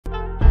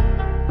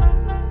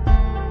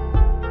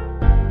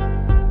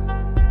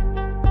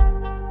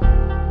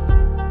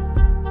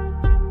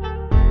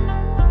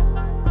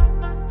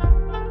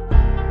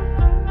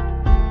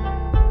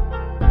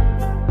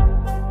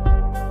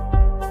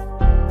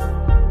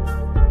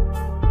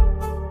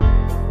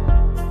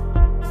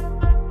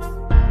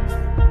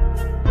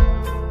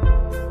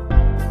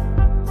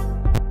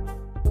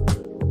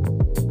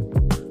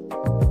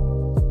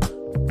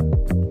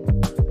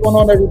going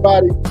on,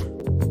 everybody?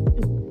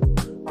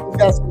 We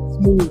got some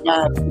smooth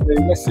vibes today.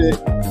 That's it.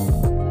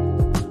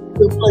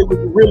 We'll play what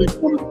we really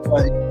want to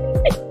play.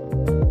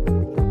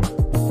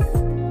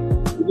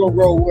 We're going to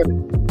roll with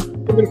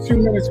it. Give it a few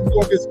minutes and we're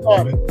going to get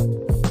started.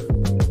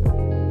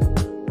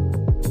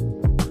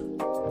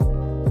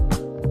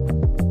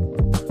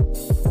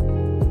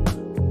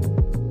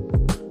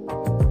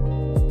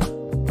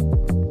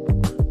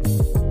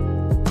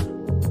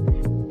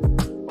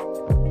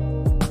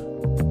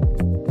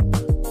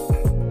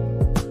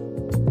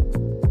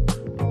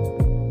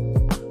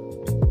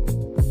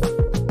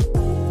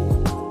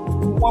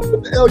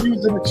 Put the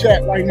LUs in the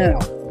chat right now.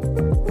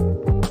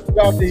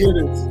 Y'all can hear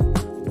this.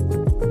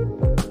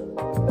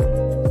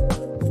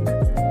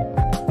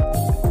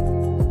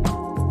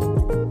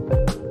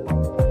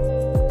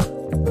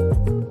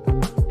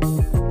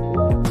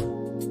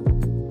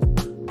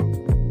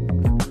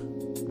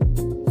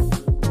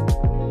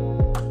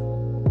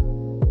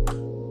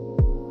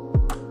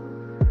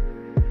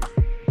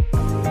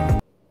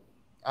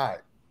 All right,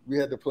 we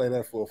had to play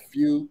that for a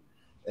few.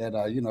 And,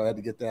 I had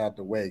to get that out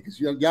the way because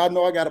y'all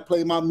know I got to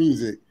play my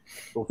music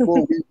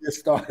before we get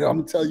started. I'm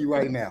going to tell you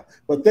right now.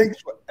 But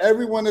thanks for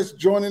everyone that's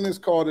joining this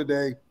call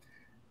today.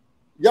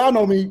 Y'all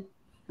know me,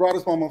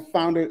 Broadus Palmer,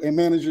 founder and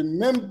managing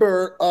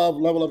member of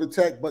Level Up in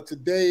Tech. But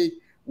today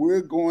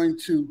we're going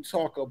to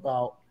talk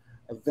about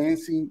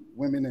advancing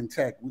women in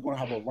tech. We're going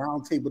to have a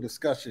roundtable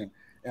discussion.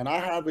 And I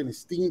have an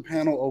esteemed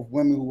panel of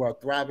women who are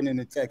thriving in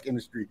the tech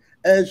industry,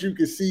 as you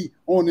can see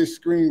on this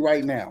screen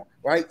right now,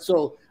 right?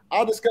 So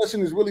our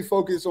discussion is really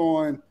focused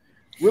on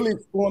really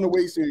exploring the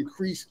ways to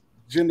increase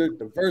gender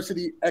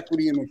diversity,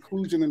 equity, and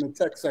inclusion in the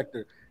tech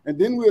sector. And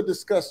then we'll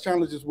discuss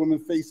challenges women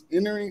face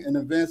entering and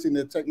advancing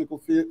their technical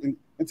field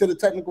into the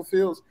technical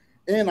fields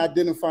and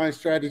identifying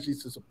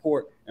strategies to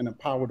support and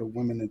empower the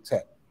women in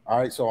tech. All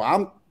right, so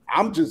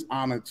I'm just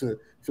honored to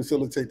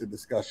facilitate the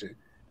discussion.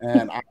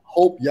 And I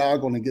hope y'all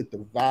going to get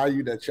the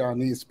value that y'all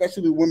need,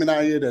 especially the women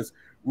out here that's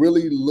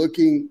really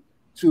looking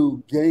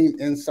to gain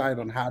insight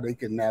on how they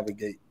can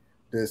navigate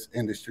this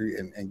industry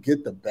and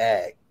get the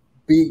bag,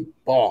 be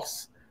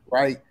boss,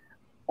 right?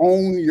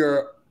 Own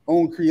your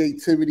own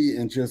creativity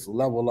and just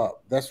level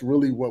up. That's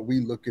really what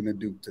we're looking to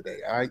do today,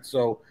 all right?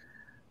 So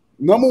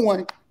number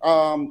one,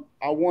 I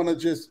want to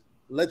just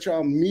let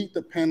y'all meet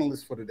the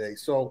panelists for today.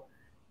 So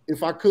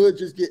if I could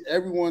just get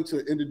everyone to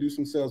introduce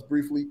themselves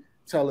briefly,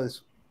 tell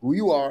us who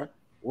you are,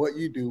 what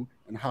you do,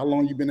 and how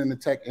long you've been in the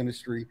tech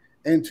industry.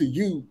 And to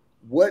you,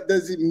 what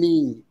does it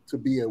mean to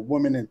be a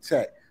woman in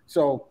tech?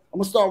 So I'm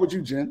gonna start with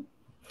you, Jen.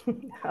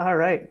 All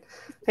right.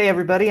 Hey,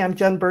 everybody. I'm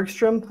Jenn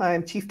Berstrom.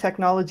 I'm Chief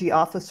Technology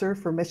Officer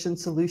for Mission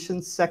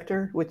Solutions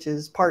Sector, which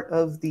is part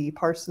of the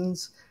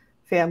Parsons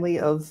family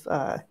of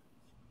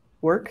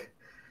work.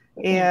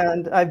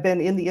 And I've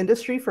been in the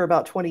industry for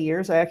about 20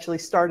 years. I actually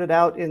started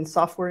out in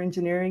software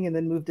engineering and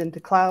then moved into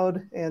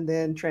cloud and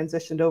then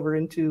transitioned over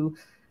into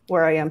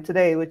where I am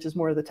today, which is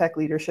more of the tech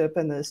leadership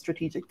and the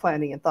strategic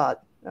planning and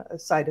thought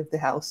side of the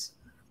house.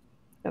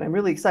 And I'm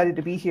really excited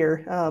to be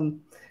here.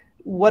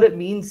 What it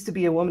means to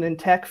be a woman in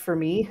tech for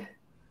me,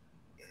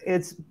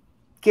 it's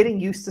getting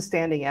used to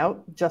standing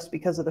out just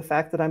because of the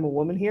fact that I'm a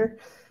woman here.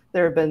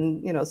 There have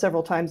been,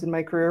 several times in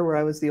my career where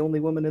I was the only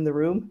woman in the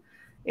room.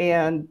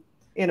 And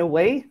in a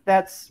way,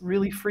 that's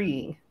really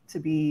freeing to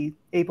be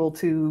able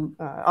to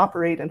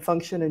operate and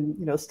function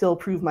and, still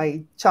prove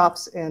my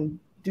chops and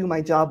do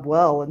my job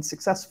well and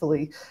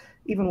successfully,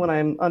 even when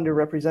I'm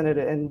underrepresented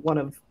and one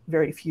of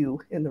very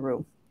few in the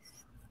room.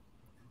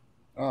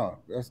 Oh,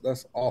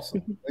 that's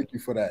awesome. Thank you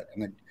for that.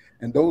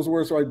 And those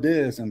words right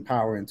there is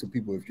empowering to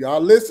people. If y'all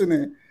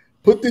listening,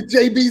 put the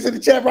JBs in the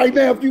chat right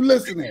now if you're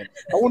listening.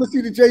 I want to see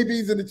the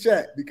JBs in the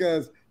chat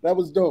because that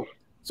was dope.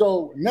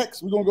 So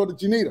next, we're going to go to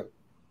Janita.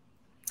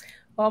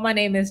 Well, my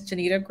name is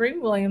Janita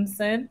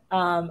Williamson.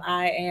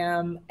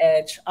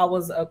 I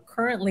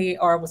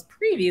was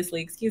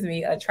previously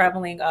a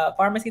traveling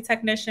pharmacy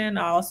technician.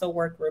 I also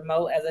worked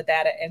remote as a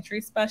data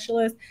entry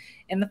specialist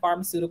in the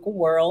pharmaceutical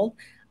world.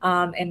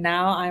 And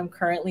now I'm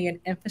currently an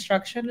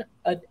infrastructure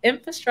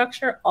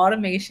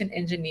automation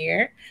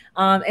engineer.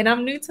 And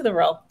I'm new to the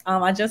role.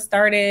 I just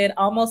started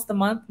almost a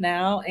month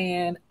now,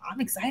 and I'm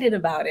excited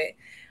about it.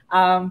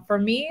 For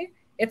me,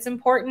 it's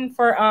important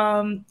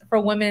for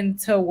women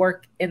to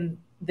work in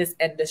this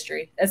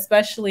industry,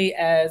 especially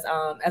as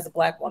a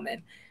Black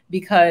woman,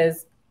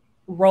 because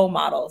role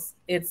models,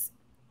 it's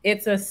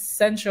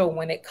essential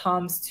when it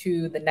comes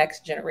to the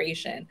next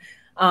generation.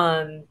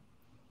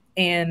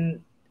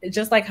 And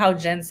just like how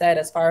Jen said,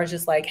 as far as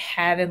just like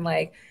having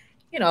that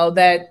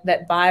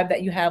vibe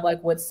that you have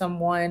like with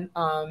someone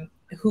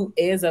who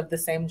is of the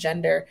same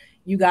gender,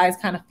 you guys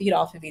kind of feed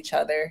off of each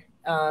other.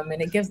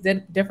 And it gives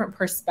different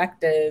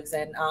perspectives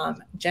and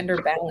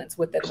gender balance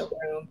within the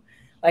room.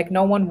 Like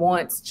no one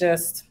wants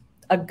just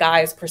a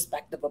guy's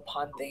perspective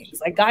upon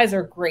things. Like guys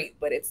are great,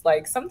 but it's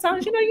like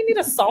sometimes, you need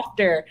a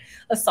softer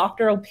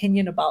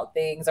opinion about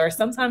things, or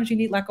sometimes you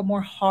need like a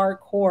more hardcore,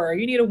 or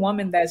you need a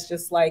woman that's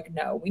just like,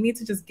 no, we need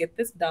to just get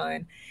this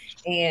done.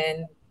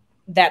 And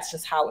that's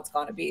just how it's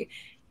going to be.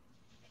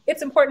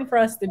 it's important for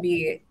us to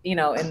be,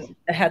 and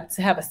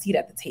to have a seat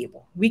at the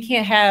table. We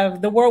can't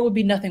have, the world would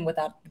be nothing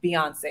without the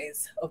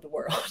Beyoncés of the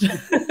world.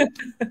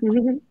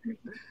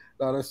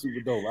 No, that's super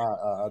dope.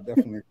 I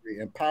definitely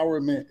agree.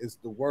 Empowerment is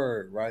the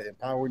word, right?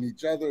 Empowering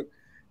each other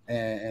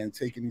and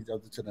taking each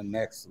other to the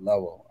next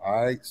level.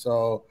 All right.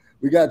 So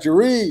we got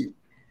Jeri.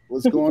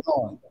 What's going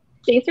on?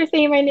 Thanks for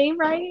saying my name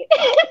right.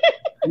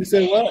 You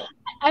said what?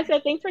 I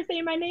said thanks for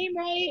saying my name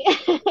right.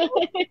 Come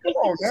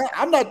on, man.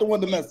 I'm not the one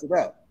to mess it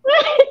up.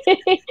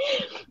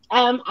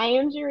 I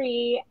am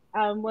Jeri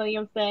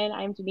Williamson.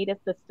 I'm Janita's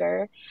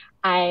sister.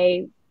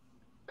 I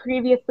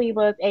previously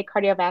was a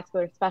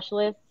cardiovascular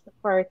specialist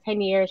for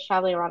 10 years,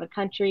 traveling around the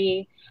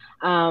country.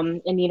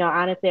 And,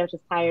 honestly, I was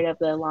just tired of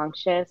the long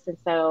shifts. And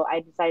so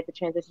I decided to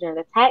transition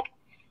into tech.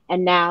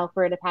 And now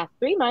for the past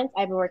 3 months,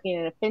 I've been working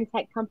in a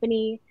fintech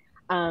company,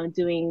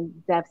 doing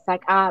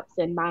DevSecOps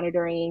and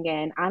monitoring.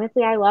 And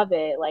honestly, I love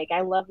it. Like,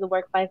 I love the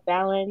work-life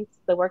balance,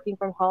 the working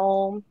from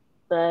home,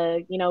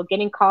 the,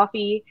 getting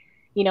coffee,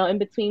 in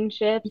between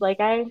shifts. Like,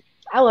 I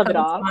love it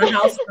all. My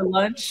house for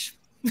lunch.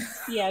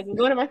 Yeah,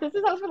 going to my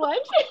sister's house for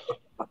lunch.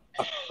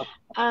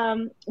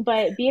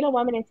 But being a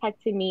woman in tech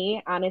to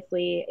me,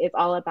 honestly, is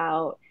all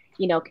about,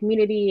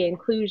 community,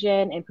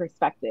 inclusion, and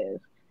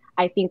perspective.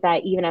 I think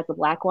that even as a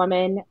Black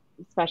woman,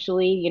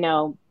 especially,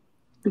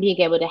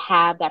 being able to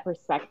have that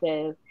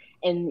perspective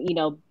and,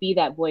 be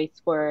that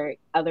voice for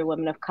other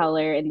women of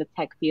color in the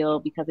tech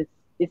field, because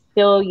it's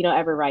still,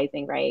 ever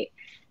rising, right?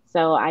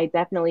 So I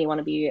definitely want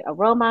to be a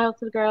role model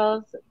to the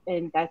girls,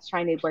 and that's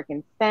trying to work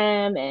in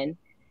STEM and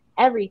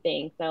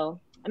everything. So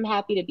I'm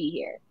happy to be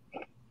here.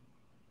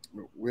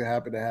 We're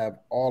happy to have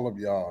all of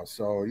y'all.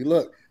 So you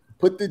look,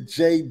 put the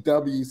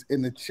JWs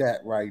in the chat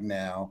right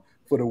now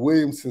for the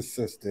Williamson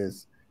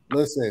sisters.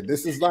 Listen,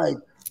 this is like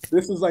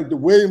the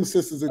Williams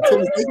sisters until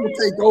they gonna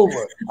take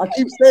over. I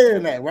keep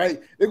saying that, right?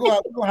 They're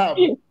gonna have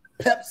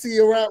Pepsi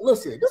around.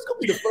 Listen, this could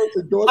be the first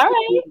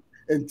endorsement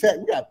in tech.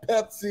 We got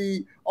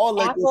Pepsi, all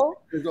that.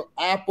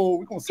 Apple.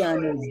 We're gonna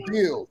sign those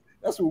deals.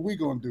 That's what we're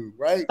gonna do,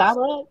 right?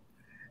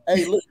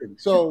 Hey, listen.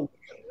 So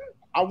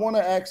I want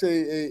to ask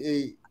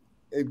a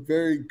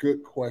very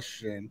good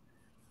question,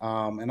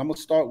 and I'm gonna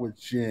start with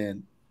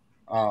Jen,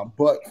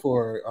 but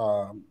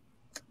for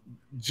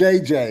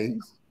JJs,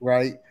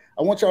 right?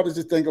 I want y'all to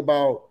just think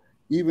about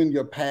even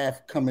your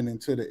path coming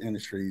into the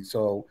industry.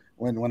 So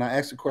when I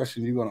ask the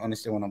question, you're gonna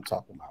understand what I'm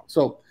talking about.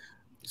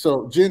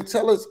 So Jen,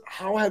 tell us,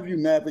 how have you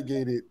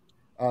navigated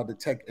the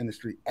tech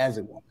industry as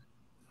a woman?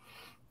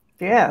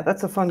 Yeah,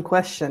 that's a fun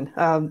question.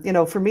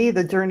 For me,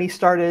 the journey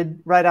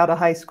started right out of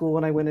high school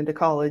when I went into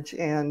college,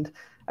 and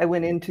I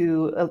went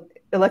into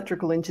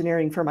electrical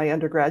engineering for my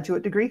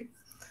undergraduate degree.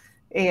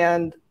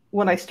 And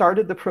when I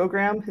started the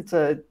program, it's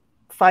a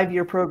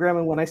 5-year program.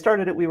 And when I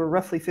started it, we were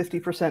roughly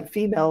 50%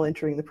 female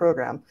entering the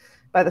program.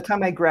 By the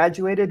time I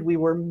graduated, we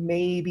were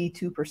maybe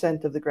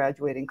 2% of the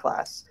graduating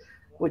class,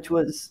 which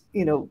was,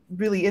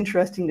 really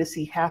interesting to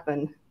see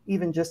happen,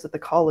 even just at the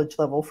college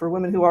level, for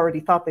women who already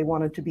thought they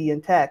wanted to be in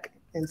tech.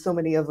 And so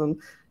many of them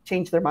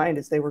changed their mind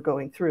as they were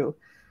going through.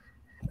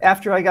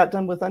 After I got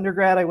done with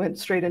undergrad, I went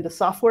straight into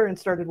software and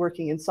started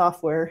working in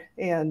software.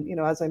 And,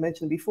 as I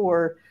mentioned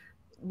before,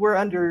 we're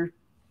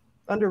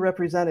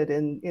underrepresented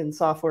in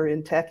software,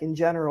 in tech in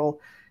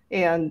general.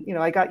 And,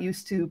 I got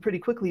used to pretty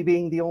quickly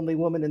being the only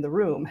woman in the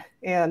room.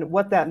 And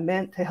what that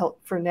meant to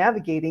help for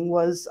navigating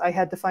was I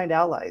had to find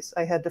allies.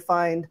 I had to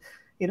find,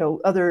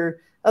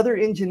 other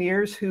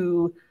engineers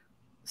who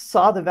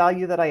saw the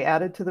value that I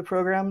added to the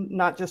program,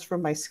 not just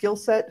from my skill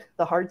set,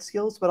 the hard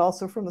skills, but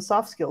also from the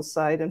soft skills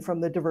side and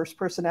from the diverse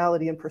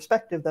personality and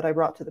perspective that I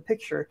brought to the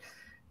picture.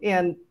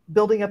 And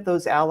building up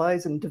those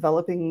allies and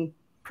developing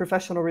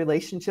professional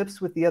relationships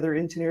with the other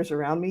engineers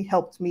around me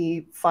helped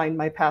me find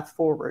my path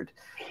forward.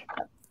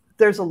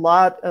 There's a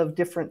lot of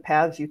different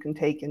paths you can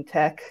take in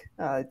tech.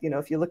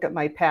 If you look at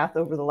my path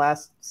over the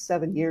last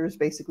 7 years,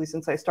 basically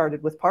since I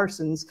started with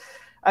Parsons,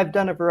 I've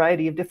done a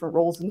variety of different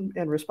roles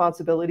and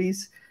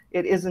responsibilities.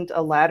 It isn't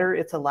a ladder,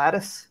 it's a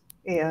lattice,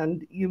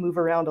 and you move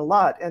around a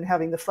lot. And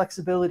having the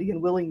flexibility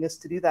and willingness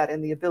to do that,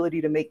 and the ability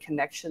to make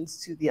connections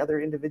to the other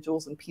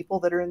individuals and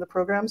people that are in the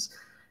programs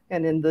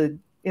and in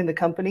the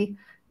company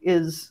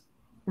is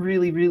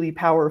really, really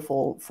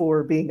powerful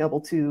for being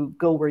able to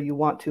go where you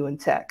want to in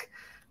tech.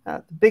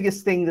 The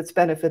biggest thing that's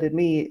benefited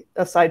me,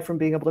 aside from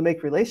being able to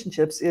make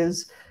relationships,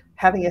 is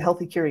having a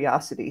healthy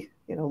curiosity.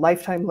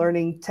 Lifetime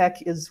learning.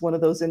 Tech is one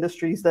of those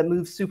industries that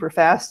moves super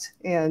fast,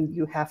 and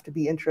you have to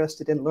be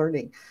interested in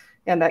learning.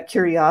 And that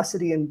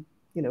curiosity and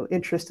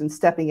interest in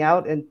stepping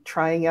out and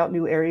trying out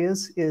new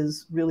areas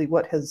is really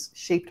what has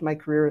shaped my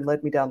career and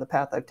led me down the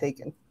path I've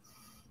taken.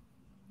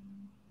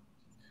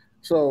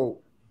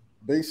 So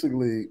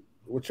basically,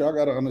 what y'all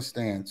got to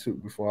understand too,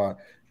 before I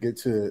get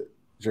to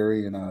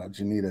Jeri and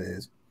Janita,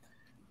 is,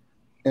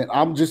 and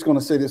I'm just going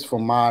to say this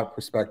from my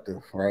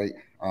perspective, right?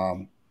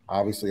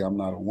 Obviously, I'm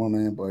not a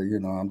woman, but,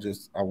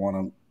 I want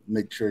to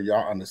make sure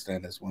y'all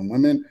understand this. When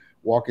women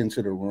walk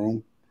into the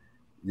room,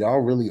 y'all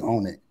really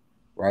own it,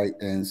 right?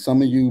 And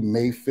some of you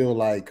may feel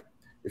like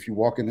if you're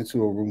walking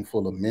into a room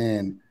full of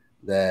men,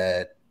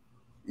 that,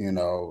 you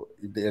know,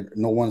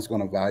 no one's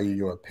going to value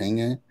your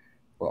opinion,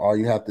 but all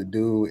you have to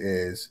do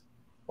is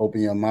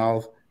open your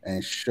mouth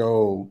and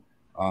show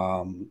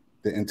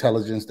the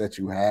intelligence that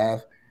you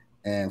have.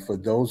 And for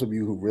those of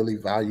you who really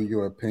value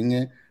your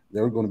opinion,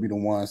 they're going to be the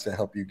ones to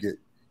help you get,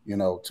 you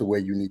know, to where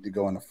you need to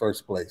go in the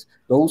first place.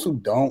 Those who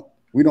don't,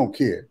 we don't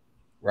care,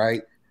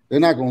 right? They're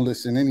not going to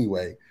listen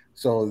anyway.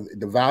 So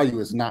the value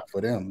is not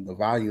for them. The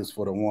value is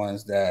for the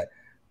ones that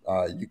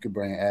you can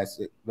bring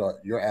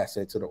your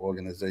asset to the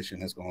organization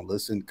that's going to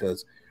listen,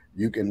 because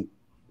you can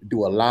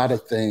do a lot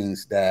of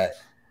things that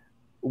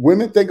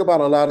women think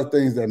about, a lot of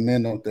things that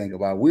men don't think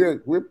about.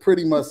 We're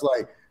pretty much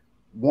like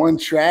one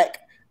track,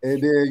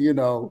 and then, you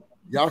know,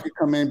 y'all can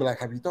come in and be like,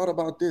 have you thought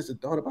about this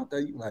and thought about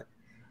that? You like,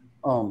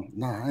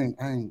 no, I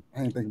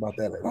ain't think about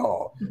that at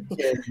all.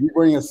 So you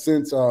bring a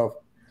sense of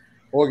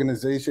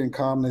organization,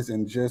 calmness,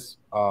 and just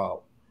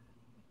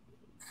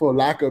for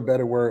lack of a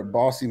better word,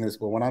 bossiness.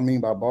 But what I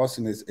mean by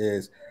bossiness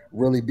is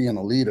really being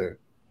a leader,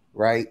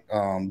 right?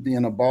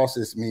 Being a boss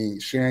is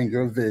means sharing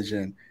your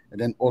vision and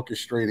then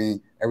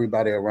orchestrating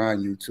everybody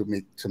around you to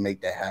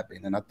make that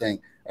happen. And I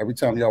think every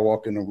time y'all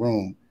walk in the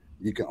room,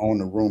 you can own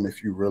the room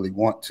if you really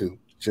want to.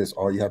 Just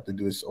all you have to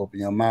do is open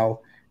your mouth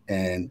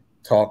and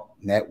talk,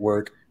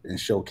 network, and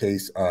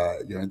showcase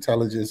your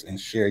intelligence and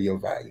share your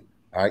value.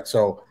 All right.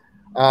 So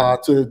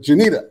to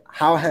Janita,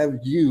 how have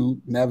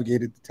you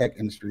navigated the tech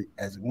industry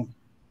as a woman?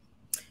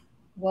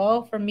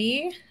 Well, for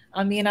me,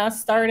 I mean, I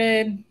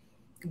started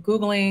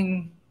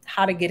Googling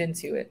how to get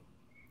into it.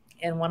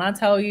 And when I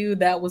tell you,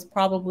 that was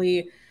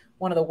probably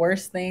one of the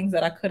worst things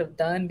that I could have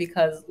done,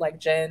 because like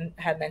Jen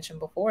had mentioned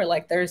before,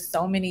 like there's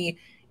so many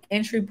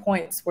entry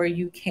points where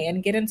you can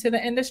get into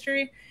the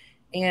industry.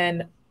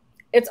 And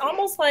it's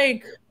almost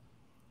like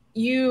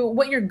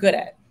what you're good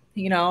at.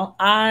 You know,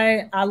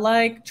 I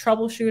like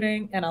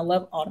troubleshooting and I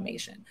love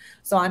automation.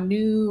 So I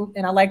knew,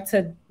 and I like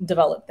to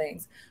develop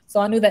things. So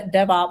I knew that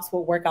DevOps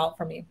would work out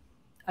for me.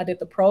 I did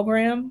the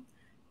program.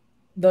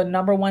 The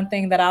number one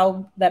thing that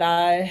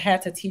I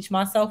had to teach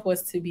myself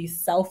was to be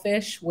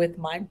selfish with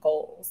my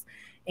goals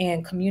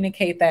and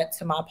communicate that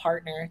to my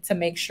partner to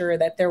make sure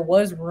that there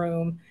was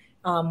room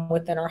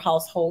within our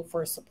household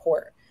for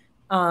support.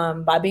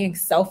 By being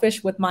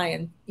selfish with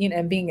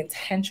and being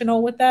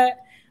intentional with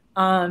that,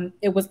 I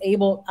was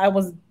able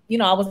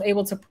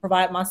to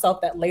provide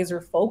myself that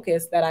laser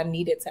focus that I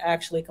needed to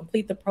actually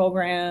complete the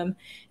program,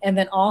 and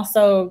then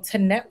also to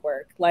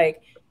network.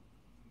 Like,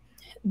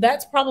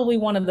 that's probably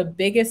one of the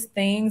biggest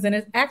things, and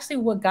it's actually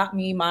what got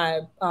me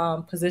my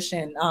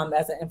position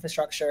as an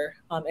infrastructure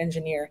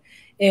engineer,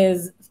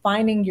 is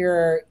finding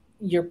your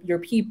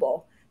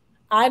people.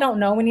 I don't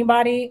know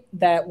anybody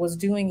that was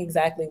doing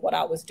exactly what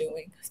I was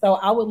doing. So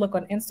I would look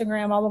on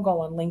Instagram, I would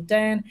go on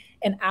LinkedIn,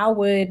 and I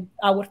would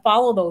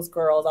follow those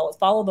girls. I would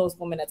follow those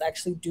women that's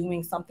actually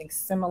doing something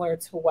similar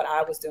to what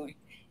I was doing.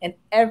 And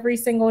every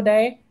single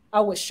day I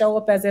would show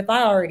up as if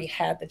I already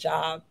had the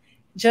job,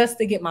 just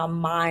to get my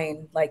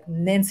mind like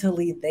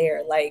mentally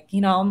there. Like, you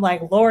know, I'm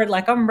like, Lord,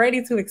 like I'm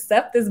ready to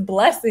accept this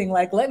blessing.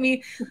 Like, let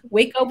me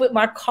wake up with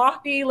my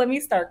coffee. Let me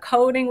start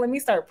coding. Let me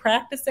start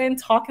practicing,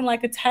 talking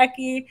like a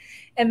techie.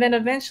 And then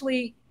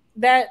eventually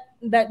that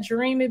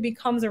dream, it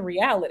becomes a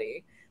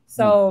reality.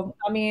 So,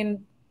 I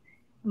mean,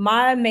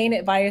 my main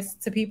advice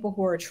to people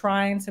who are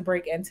trying to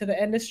break into the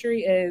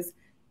industry is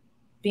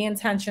be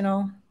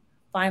intentional,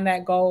 find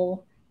that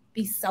goal,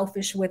 be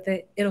selfish with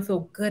it. It'll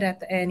feel good at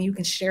the end. You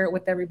can share it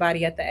with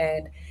everybody at the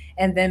end,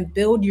 and then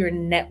build your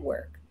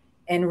network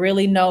and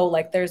really know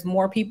like there's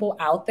more people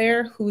out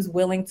there who's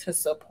willing to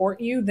support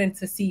you than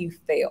to see you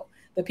fail.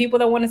 The people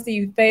that want to see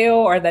you fail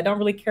or that don't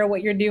really care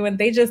what you're doing,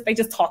 they just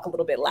talk a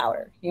little bit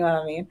louder. You know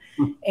what I mean?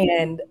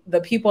 And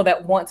the people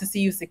that want to see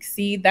you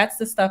succeed, that's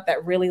the stuff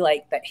that really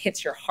like that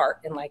hits your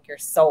heart and like your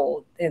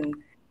soul. And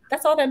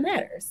that's all that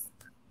matters.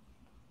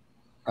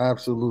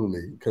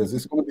 Absolutely, because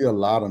it's going to be a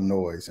lot of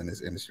noise in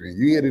this industry. And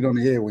you hit it on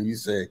the head when you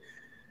say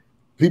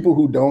people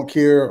who don't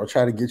care or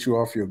try to get you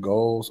off your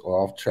goals or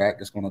off track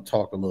is going to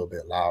talk a little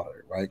bit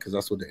louder, right? Because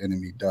that's what the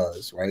enemy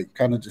does, right?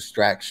 Kind of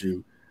distracts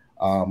you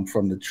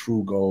from the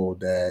true goal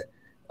that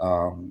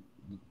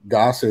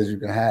God says you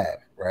can have,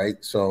 right?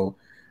 So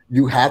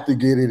you have to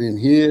get it in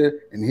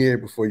here and here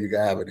before you can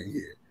have it in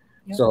here.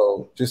 Yep.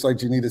 So just like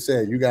Janita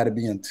said, you got to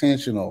be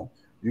intentional.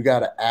 You got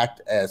to act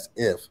as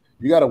if.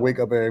 You got to wake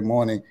up every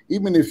morning,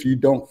 even if you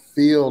don't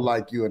feel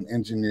like you're an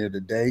engineer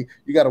today,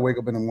 you got to wake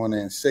up in the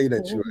morning and say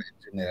that you're an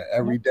engineer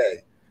every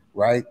day,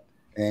 right?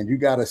 And you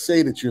got to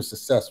say that you're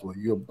successful.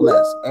 You're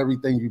blessed.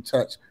 Everything you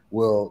touch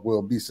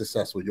will be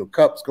successful. Your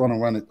cup's going to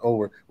run it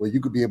over where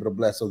you could be able to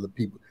bless other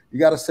people. You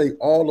got to say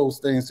all those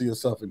things to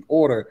yourself in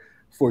order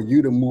for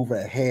you to move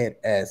ahead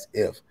as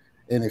if.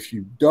 And if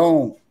you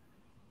don't,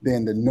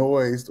 then the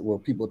noise where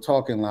people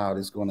talking loud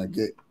is going to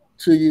get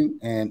to you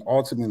and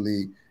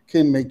ultimately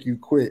can make you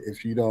quit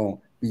if you don't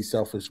be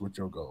selfish with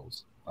your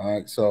goals. All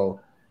right. So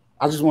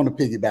I just want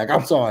to piggyback.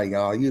 I'm sorry,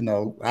 y'all. You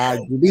know,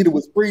 Janita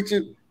was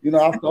preaching, you know,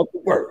 I felt the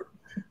word.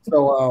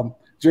 So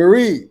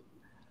Jeri,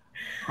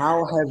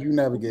 how have you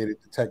navigated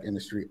the tech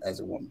industry as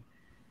a woman?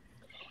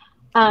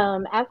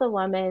 As a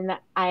woman,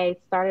 I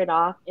started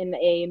off in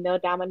a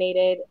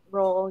male-dominated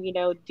role,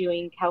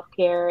 doing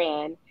healthcare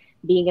and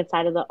being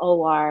inside of the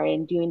OR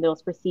and doing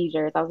those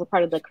procedures. I was a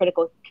part of the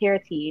critical care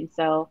team.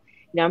 So,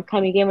 I'm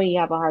coming in when you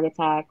have a heart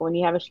attack, when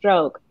you have a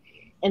stroke.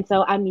 And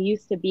so I'm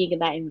used to being in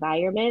that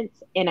environment.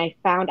 And I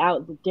found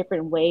out the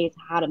different ways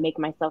how to make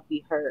myself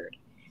be heard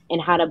and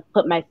how to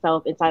put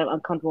myself inside of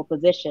uncomfortable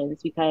positions,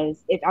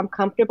 because if I'm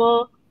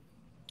comfortable,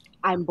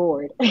 I'm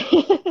bored.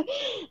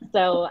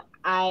 So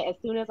as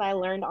soon as I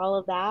learned all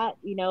of that,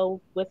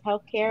 with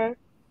healthcare,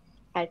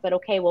 I said,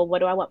 okay, well, what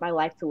do I want my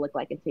life to look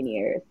like in 10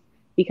 years?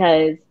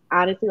 Because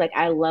honestly, like,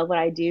 I love what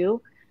I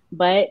do,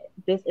 but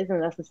this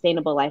isn't a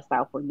sustainable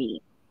lifestyle for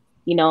me,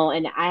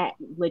 and I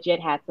legit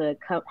had to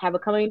have a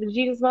coming to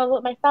Jesus moment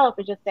with myself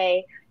and just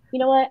say, you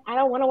know what? I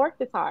don't want to work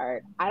this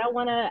hard. I don't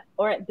want to,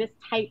 or this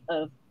type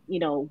of,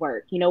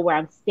 work, where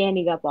I'm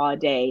standing up all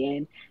day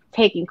and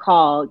taking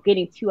call,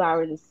 getting 2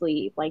 hours of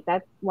sleep. Like,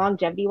 that's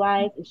longevity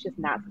wise, it's just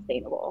not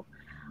sustainable.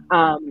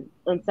 And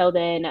so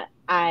then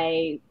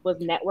I was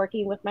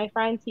networking with my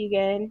friend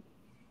Tegan,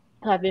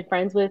 who I've been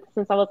friends with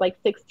since I was like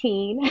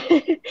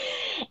 16.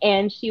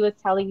 And she was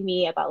telling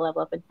me about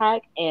Level Up in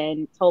Tech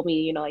and told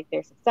me, like,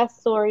 their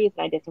success stories.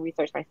 And I did some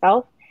research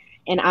myself.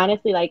 And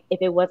honestly, like,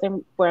 if it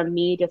wasn't for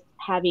me just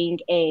having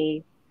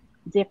a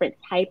different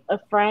type of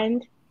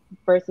friend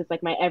versus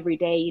like my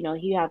everyday,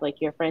 you have like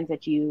your friends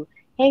that you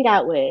hang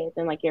out with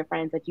and like your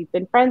friends that you've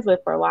been friends with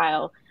for a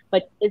while.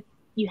 But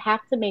you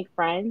have to make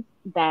friends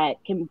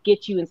that can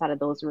get you inside of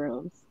those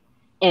rooms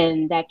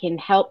and that can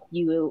help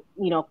you,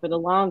 for the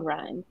long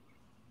run.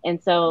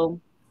 And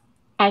so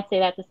I say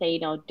that to say,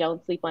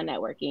 don't sleep on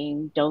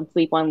networking, don't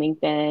sleep on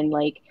LinkedIn.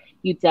 Like,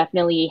 you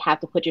definitely have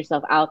to put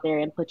yourself out there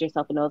and put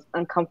yourself in those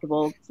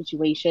uncomfortable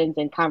situations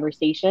and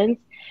conversations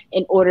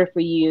in order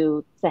for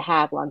you to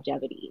have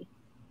longevity.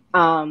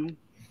 And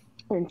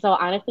so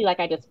honestly, like,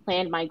 I just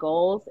planned my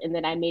goals and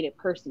then I made it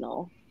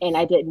personal, and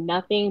I did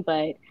nothing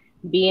but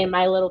be in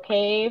my little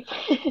cave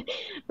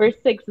for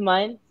 6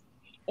 months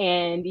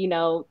and,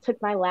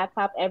 took my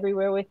laptop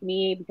everywhere with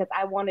me because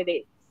I wanted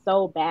it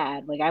so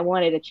bad. Like, I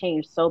wanted to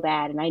change so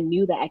bad, and I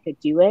knew that I could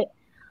do it.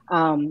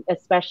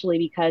 Especially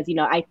because,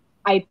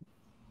 I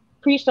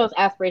preach those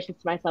aspirations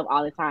to myself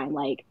all the time.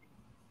 Like,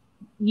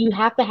 you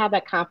have to have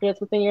that confidence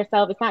within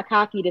yourself. It's not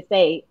cocky to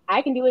say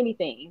I can do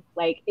anything.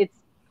 Like,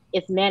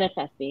 it's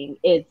manifesting.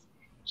 It's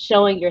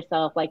showing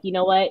yourself like, you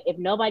know what, if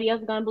nobody else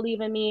is gonna believe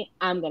in me,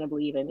 I'm gonna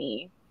believe in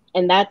me.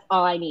 And that's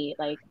all I need.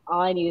 Like, all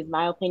I need is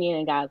my opinion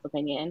and God's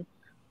opinion.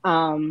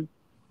 And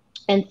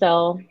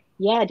so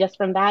yeah, just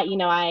from that,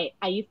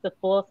 I used to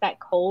full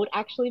stack code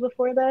actually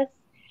before this.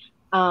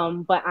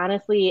 But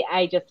honestly,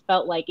 I just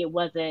felt like it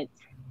wasn't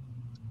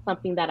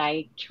something that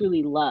I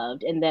truly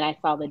loved. And then I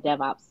saw the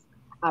DevOps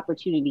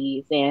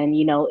opportunities, and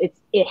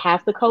it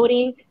has the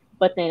coding,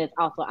 but then it's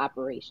also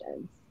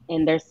operations.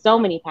 And there's so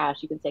many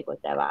paths you can take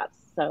with DevOps.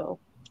 So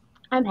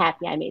I'm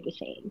happy I made the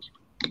change.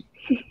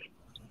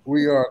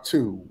 We are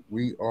too.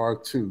 We are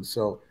too.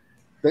 So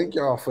thank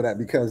y'all for that,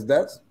 because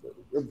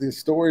the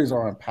stories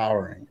are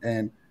empowering.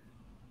 And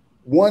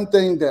one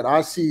thing that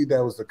I see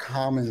that was the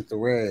common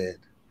thread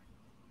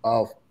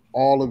of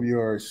all of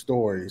your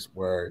stories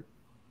were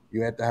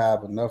you had to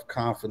have enough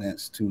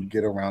confidence to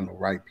get around the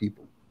right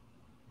people.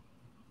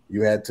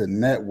 You had to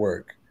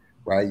network,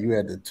 right? You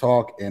had to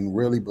talk and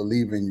really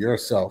believe in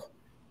yourself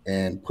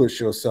and push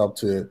yourself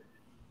to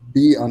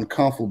be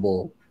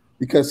uncomfortable,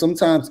 because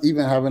sometimes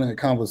even having a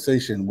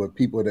conversation with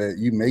people that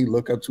you may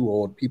look up to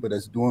or people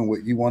that's doing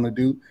what you want to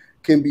do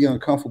can be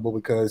uncomfortable,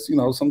 because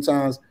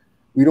sometimes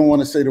we don't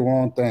want to say the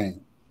wrong thing,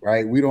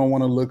 right? We don't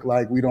want to look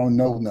like we don't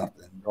know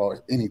nothing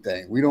or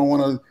anything. We don't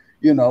want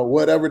to,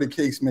 whatever the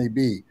case may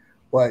be.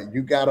 But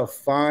you got to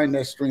find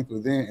that strength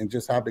within and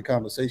just have the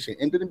conversation,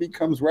 and then it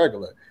becomes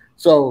regular.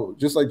 So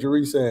just like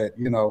Jeri said,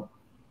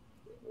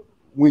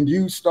 when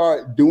you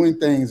start doing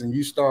things and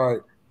you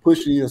start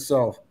pushing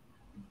yourself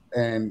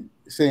and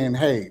saying,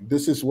 hey,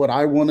 this is what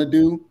I want to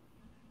do,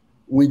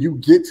 when you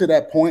get to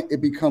that point, it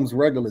becomes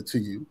regular to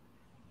you,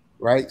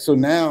 right? So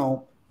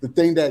now the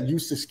thing that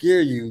used to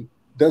scare you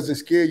doesn't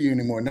scare you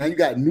anymore. Now you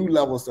got new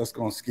levels that's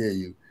going to scare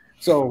you.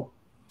 So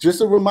just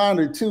a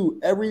reminder too,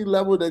 every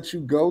level that you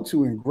go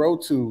to and grow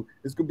to,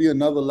 it's going to be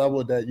another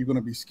level that you're going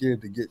to be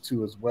scared to get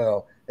to as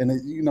well. And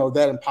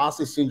that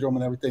imposter syndrome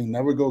and everything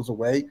never goes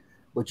away,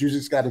 but you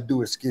just got to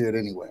do it scared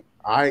anyway.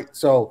 All right.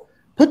 So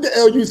put the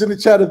LUs in the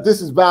chat if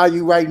this is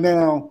value right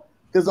now,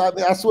 because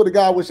I swear to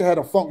God, I wish I had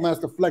a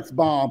Funkmaster Flex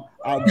bomb.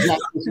 I'll drop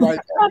this right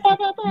now.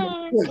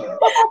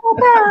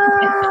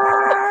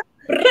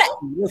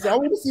 Yes, I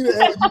want to see the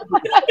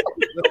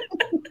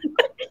LUs.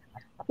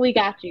 We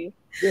got you.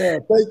 Yeah,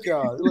 thank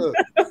y'all. Look.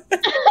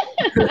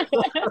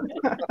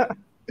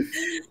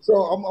 So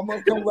I'm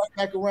gonna come right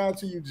back around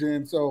to you,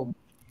 Jen. So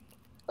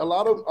a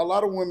lot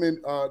of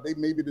women they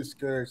may be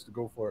discouraged to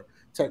go for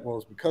tech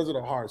roles because of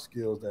the hard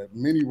skills that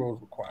many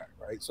roles require,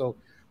 right? So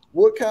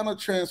what kind of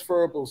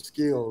transferable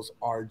skills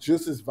are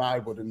just as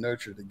valuable to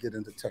nurture to get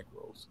into tech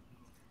roles?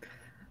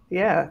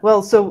 Yeah,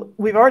 well, so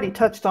we've already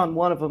touched on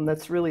one of them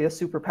that's really a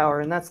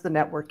superpower, and that's the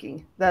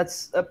networking.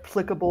 That's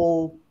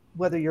applicable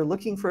whether you're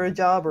looking for a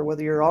job or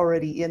whether you're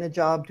already in a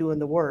job doing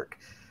the work.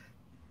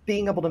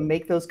 Being able to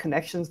make those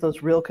connections,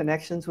 those real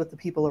connections with the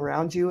people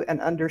around you, and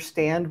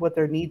understand what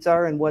their needs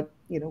are and what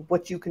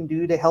you can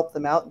do to help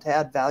them out and to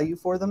add value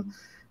for them,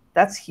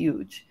 that's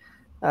huge.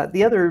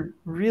 The other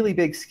really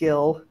big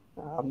skill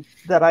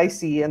that I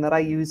see and that I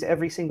use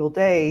every single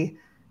day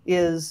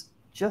is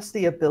just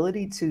the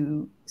ability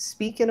to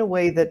speak in a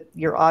way that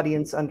your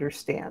audience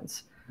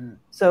understands.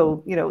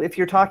 So, if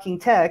you're talking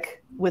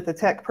tech with a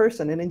tech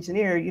person, an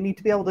engineer, you need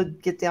to be able to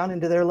get down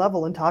into their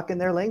level and talk in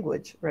their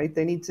language, right?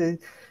 They need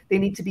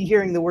to be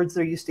hearing the words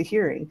they're used to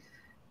hearing.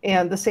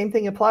 And the same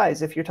thing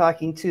applies if you're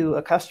talking to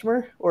a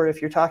customer, or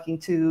if you're talking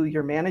to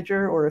your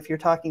manager, or if you're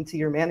talking to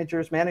your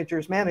manager's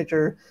manager's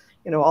manager,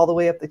 all the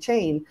way up the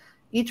chain.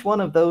 Each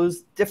one of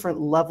those different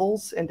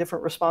levels and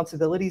different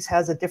responsibilities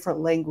has a different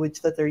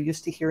language that they're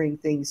used to hearing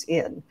things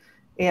in.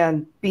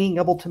 And being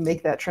able to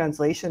make that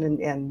translation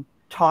and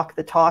talk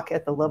the talk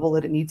at the level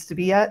that it needs to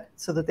be at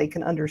so that they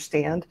can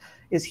understand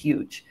is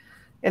huge.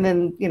 And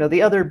then,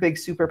 the other big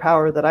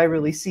superpower that I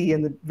really see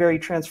in the very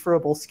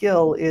transferable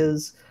skill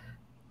is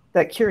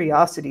that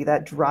curiosity,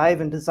 that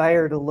drive and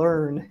desire to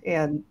learn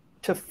and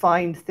to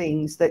find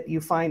things that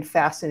you find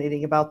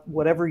fascinating about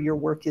whatever your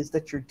work is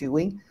that you're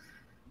doing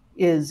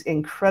is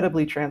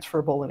incredibly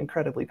transferable and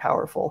incredibly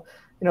powerful.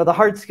 The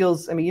hard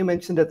skills, you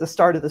mentioned at the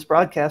start of this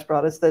broadcast,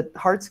 Broadus, that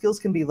hard skills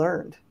can be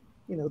learned.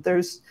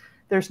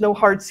 There's no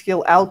hard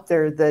skill out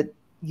there that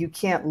you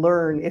can't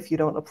learn if you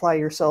don't apply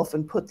yourself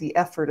and put the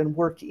effort and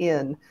work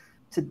in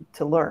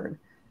to learn.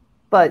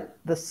 But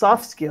the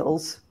soft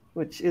skills,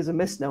 which is a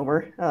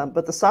misnomer,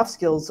 but the soft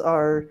skills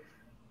are,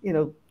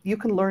 you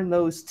can learn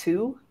those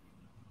too,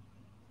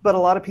 but a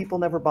lot of people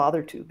never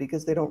bother to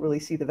because they don't really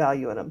see the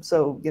value in them.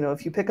 So,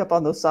 if you pick up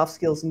on those soft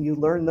skills and you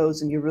learn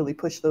those and you really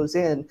push those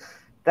in,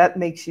 that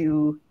makes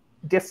you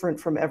different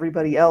from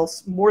everybody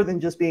else. More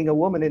than just being a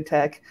woman in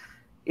tech,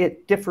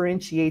 it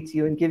differentiates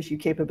you and gives you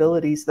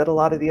capabilities that a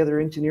lot of the other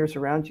engineers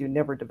around you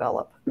never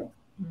develop.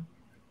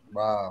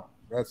 Wow,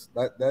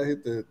 that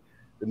hit the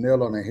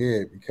nail on the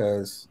head,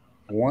 because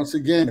once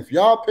again, if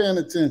y'all paying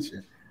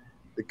attention,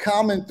 the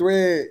common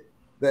thread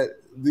that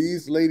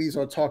these ladies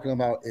are talking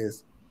about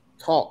is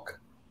talk,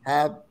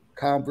 have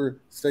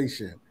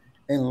conversation,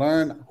 and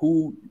learn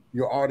who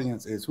your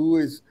audience is, who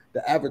is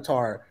the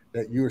avatar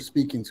that you're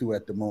speaking to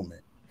at the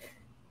moment,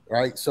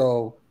 right?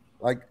 So,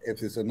 like,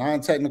 if it's a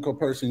non-technical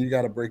person, you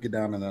got to break it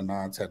down in a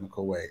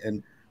non-technical way.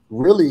 And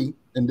really,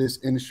 in this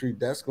industry,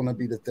 that's going to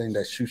be the thing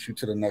that shoots you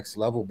to the next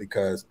level,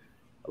 because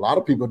a lot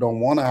of people don't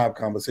want to have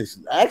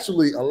conversations.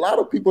 Actually, a lot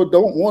of people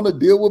don't want to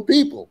deal with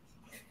people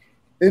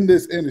in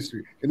this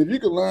industry. And if you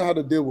can learn how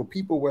to deal with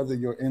people, whether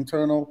you're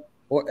internal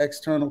or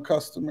external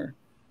customer,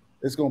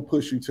 it's going to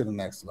push you to the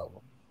next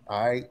level.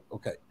 All right?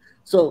 Okay.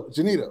 So,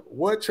 Janita,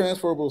 what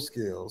transferable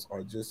skills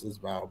are just as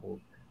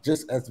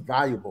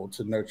valuable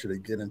to nurture to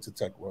get into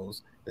tech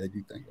roles that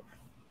you think of?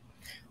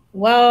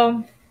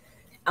 Well,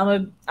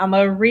 I'm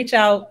gonna reach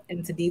out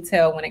into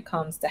detail when it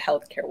comes to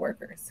healthcare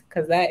workers,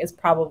 because that is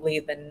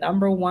probably the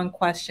number one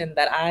question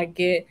that I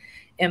get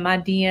in my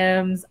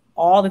DMs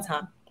all the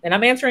time. And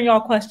I'm answering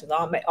y'all questions.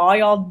 All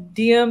y'all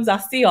DMs, I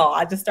see y'all.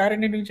 I just started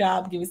a new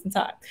job. Give me some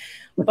time.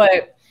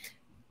 But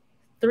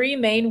three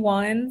main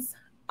ones,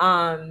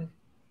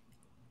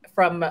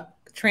 from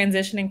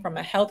transitioning from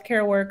a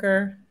healthcare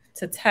worker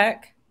to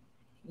tech,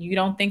 you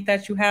don't think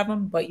that you have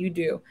them, but you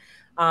do.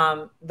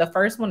 The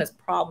first one is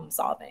problem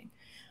solving.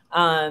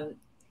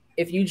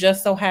 If you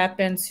just so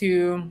happen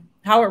to,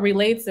 how it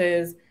relates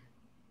is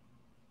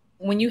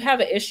when you have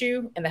an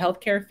issue in the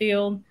healthcare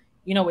field,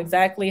 you know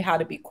exactly how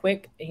to be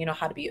quick and you know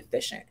how to be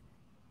efficient.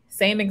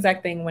 Same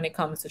exact thing when it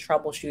comes to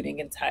troubleshooting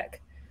in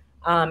tech.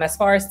 As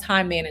far as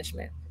time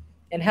management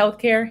in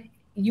healthcare,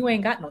 you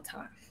ain't got no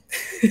time.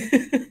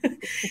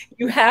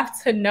 You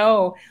have to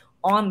know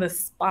on the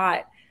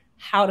spot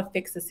how to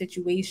fix the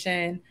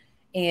situation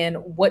and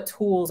what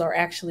tools are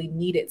actually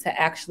needed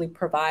to actually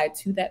provide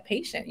to that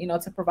patient,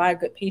 to provide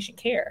good patient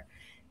care.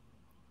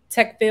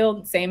 Tech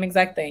field, same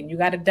exact thing. You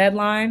got a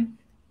deadline,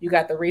 you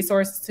got the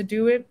resources to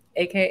do it,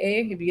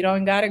 AKA if you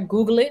don't got it,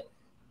 Google it.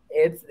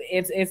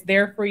 It's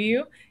there for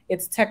you.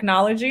 It's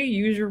technology.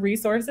 Use your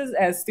resources.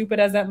 As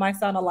stupid as that might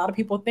sound, a lot of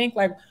people think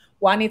like,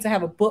 well, I need to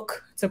have a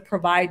book to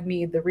provide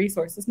me the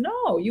resources.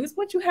 No, use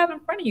what you have in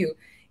front of you.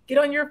 Get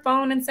on your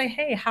phone and say,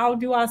 hey, how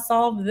do I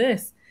solve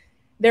this?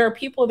 There are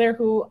people there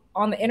who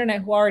on the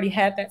internet who already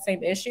had that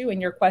same issue,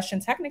 and your question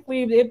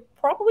technically, it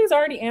probably is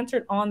already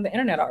answered on the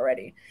internet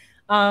already.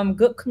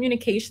 Good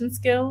communication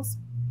skills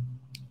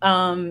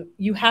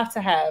you have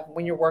to have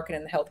when you're working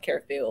in the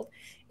healthcare field.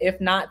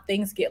 If not,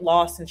 things get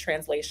lost in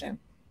translation.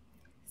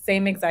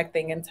 Same exact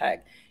thing in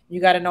tech. You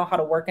got to know how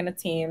to work in a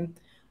team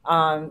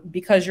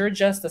because you're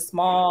just a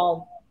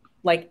small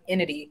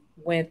entity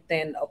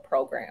within a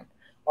program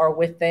or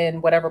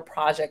within whatever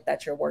project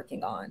that you're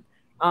working on.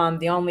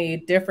 The only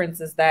difference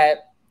is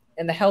that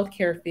in the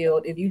healthcare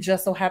field, if you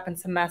just so happen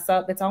to mess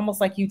up, it's almost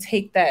like you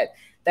take that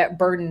that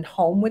burden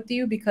home with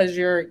you because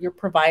you're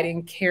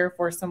providing care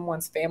for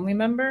someone's family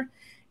member.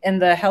 In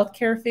the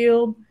healthcare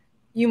field,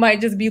 you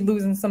might just be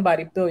losing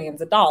somebody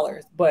billions of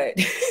dollars, but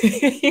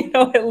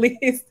at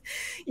least,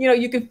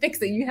 you can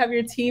fix it. You have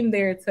your team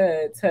there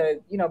to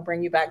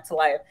bring you back to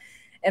life.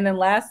 And then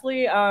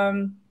lastly,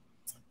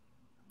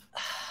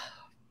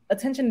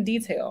 attention to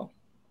detail.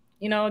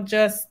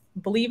 Just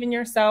believe in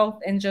yourself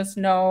and just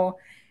know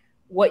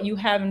what you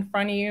have in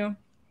front of you.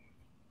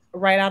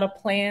 Write out a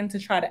plan to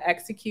try to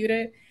execute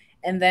it.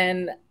 And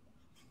then,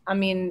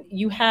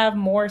 you have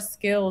more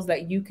skills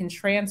that you can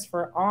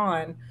transfer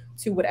on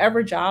to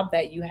whatever job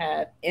that you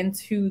have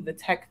into the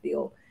tech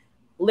field.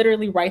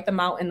 Literally write them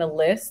out in a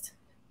list,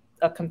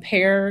 a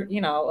compare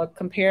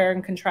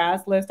and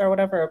contrast list or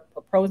whatever,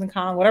 a pros and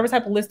cons, whatever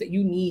type of list that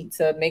you need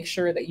to make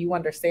sure that you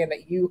understand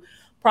that you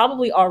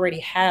probably already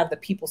have the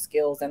people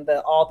skills and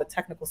all the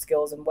technical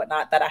skills and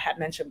whatnot that I had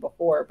mentioned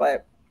before.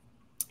 But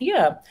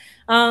yeah,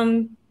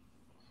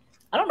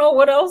 I don't know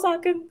what else I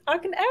can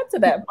add to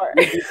that part.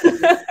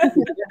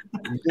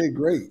 You did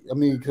great.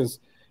 Because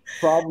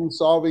problem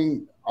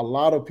solving, a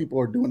lot of people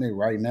are doing it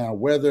right now.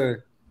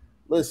 Whether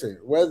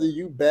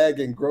you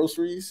bagging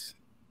groceries,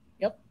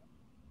 yep,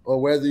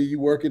 or whether you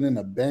working in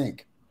a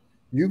bank,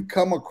 you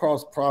come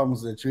across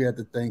problems that you have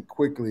to think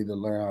quickly to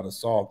learn how to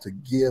solve to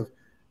give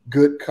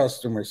good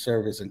customer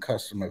service and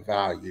customer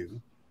value,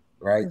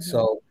 right? Mm-hmm.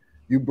 So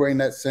you bring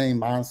that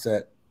same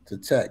mindset to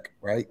tech,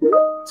 right?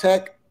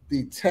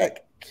 The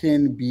tech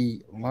can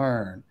be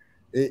learned.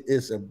 It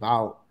is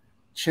about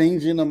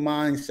changing the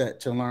mindset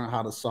to learn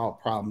how to solve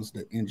problems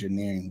the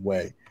engineering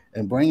way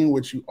and bringing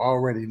what you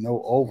already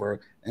know over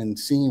and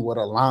seeing what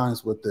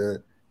aligns with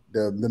the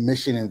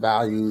mission and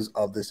values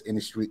of this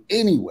industry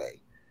anyway,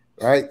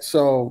 right?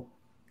 So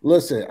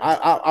listen,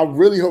 I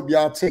really hope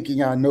y'all taking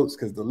y'all notes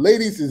because the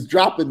ladies is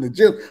dropping the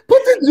gym.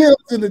 Put the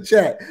gyms in the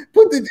chat.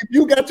 If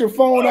you got your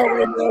phone out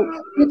right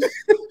now,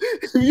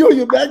 if you're on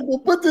your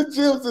MacBook, put the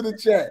gyms in the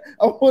chat.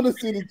 I want to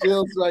see the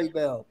gyms right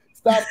now.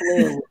 Stop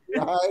playing with me,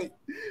 all right?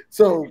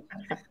 So,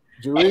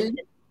 Jeri,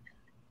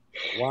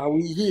 while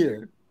we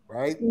here,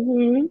 right?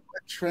 Mm-hmm.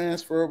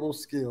 Transferable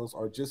skills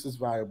are just as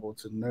valuable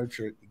to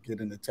nurture and get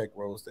in the tech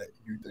roles that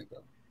you think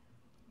of.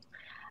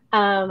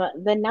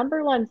 The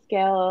number one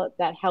skill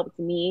that helps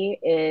me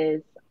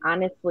is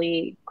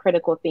honestly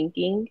critical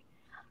thinking.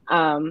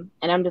 And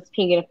I'm just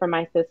pinging it from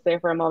my sister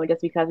for a moment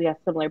just because we have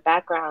similar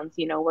backgrounds.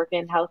 Working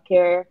in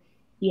healthcare,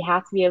 you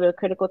have to be able to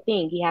critical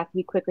think. You have to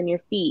be quick on your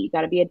feet. You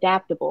got to be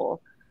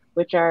adaptable,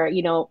 which are,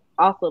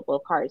 also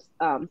both hard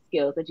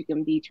skills that you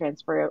can be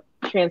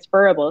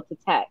transferable to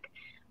tech.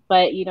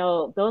 But,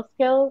 those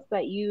skills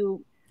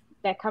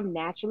that come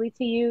naturally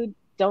to you,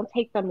 don't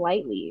take them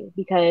lightly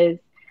because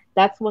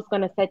that's what's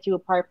going to set you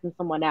apart from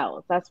someone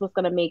else. That's what's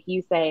going to make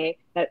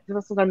that's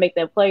what's going to make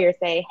the employer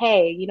say,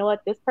 hey, you know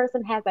what? This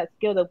person has that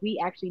skill that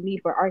we actually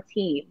need for our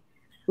team.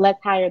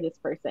 Let's hire this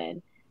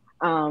person.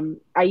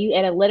 Are you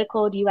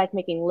analytical? Do you like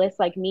making lists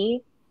like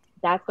me?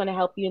 That's going to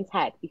help you in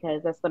tech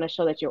because that's going to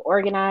show that you're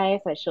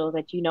organized. That shows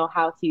that you know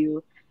how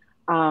to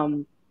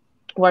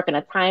work on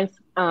a time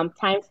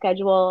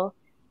schedule.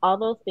 All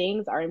those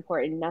things are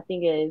important.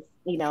 Nothing is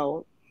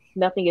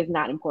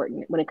not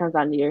important when it comes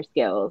down to your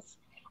skills.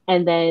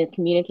 And then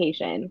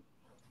communication.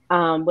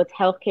 With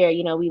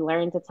healthcare, we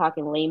learn to talk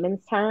in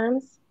layman's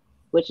terms,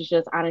 which is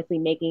just honestly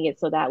making it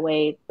so that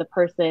way the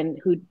person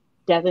who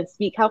doesn't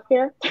speak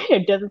healthcare or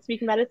doesn't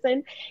speak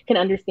medicine can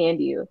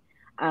understand you.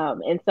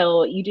 And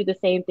so you do the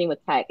same thing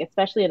with tech,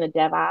 especially in the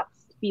DevOps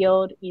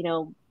field.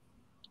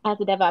 As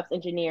a DevOps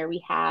engineer,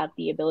 we have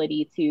the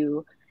ability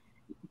to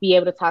be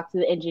able to talk to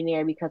the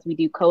engineer because we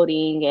do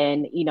coding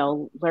and,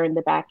 learn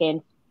the back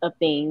end of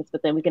things,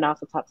 but then we can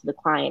also talk to the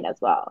client as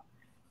well.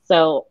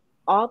 So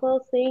all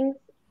those things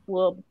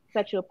will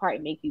set you apart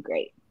and make you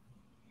great.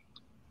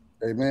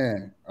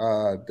 Amen.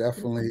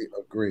 Definitely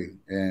agree.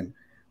 And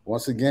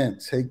once again,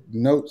 take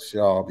notes,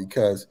 y'all,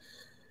 because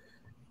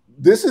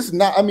this is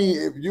not,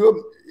 if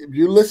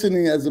you're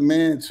listening as a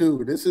man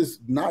too, this is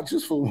not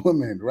just for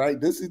women, right?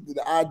 This is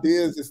the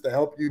idea is to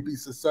help you be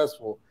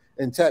successful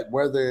in tech,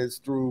 whether it's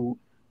through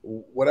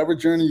whatever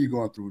journey you're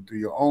going through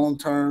your own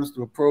terms,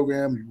 through a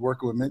program, you're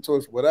working with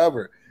mentors,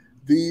 whatever.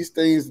 These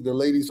things the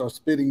ladies are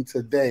spitting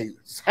today.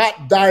 It's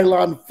hot dial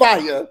on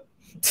fire.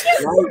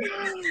 Right?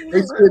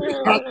 They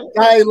spit hot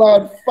dial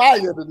on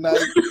fire tonight.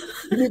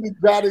 You need to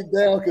jot it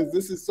down because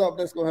this is something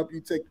that's going to help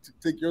you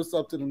take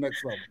yourself to the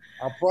next level.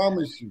 I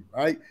promise you,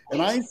 right?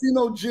 And I ain't see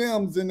no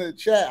gems in the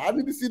chat. I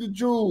need to see the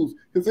jewels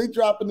because they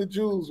dropping the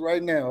jewels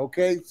right now,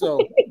 okay? So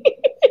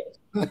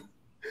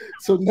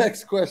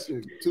next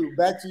question.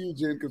 Back to you,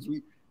 Jen, because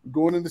we're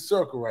going in the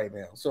circle right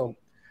now. So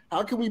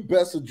how can we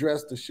best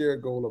address the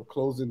shared goal of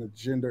closing the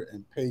gender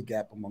and pay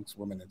gap amongst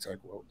women in tech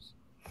roles?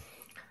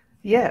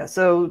 Yeah,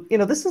 so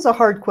this is a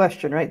hard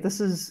question, right?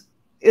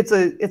 It's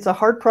a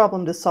hard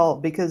problem to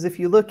solve because if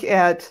you look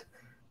at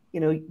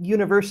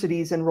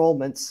universities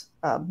enrollments,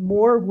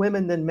 more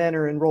women than men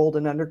are enrolled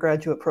in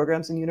undergraduate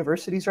programs in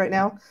universities right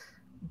now,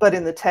 but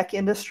in the tech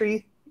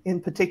industry,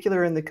 in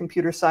particular in the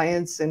computer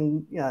science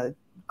and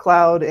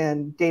cloud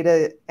and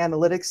data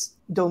analytics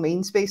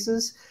domain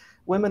spaces,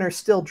 women are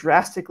still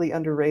drastically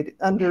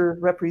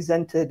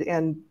underrepresented,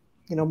 and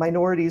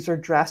minorities are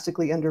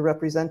drastically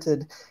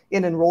underrepresented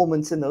in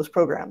enrollments in those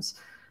programs.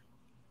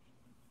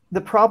 The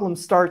problem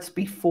starts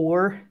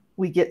before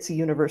we get to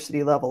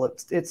university level.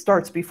 It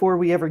starts before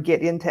we ever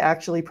get into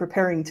actually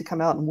preparing to come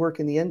out and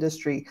work in the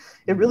industry.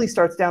 It really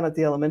starts down at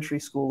the elementary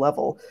school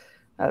level.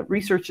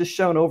 Research has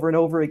shown over and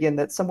over again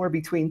that somewhere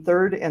between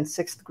 3rd and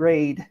 6th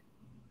grade,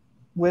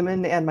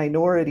 women and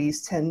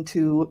minorities tend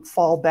to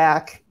fall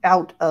back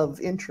out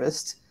of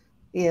interest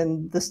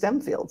in the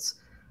STEM fields.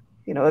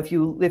 If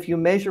you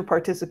measure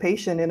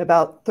participation in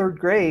about 3rd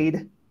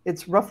grade,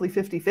 it's roughly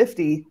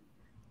 50-50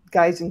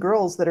 guys and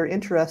girls that are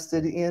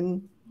interested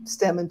in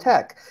STEM and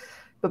tech.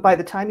 But by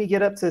the time you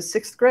get up to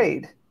 6th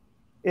grade,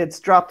 it's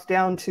dropped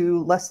down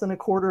to less than a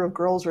quarter of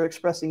girls are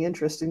expressing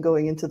interest in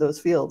going into those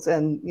fields.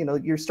 And,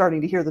 you're starting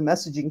to hear the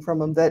messaging from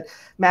them that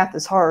math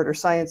is hard or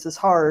science is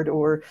hard,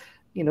 or,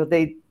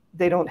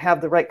 they don't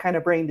have the right kind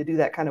of brain to do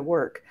that kind of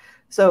work.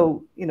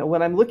 So,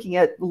 when I'm looking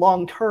at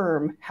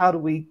long-term, how do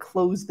we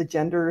close the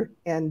gender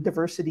and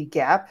diversity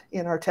gap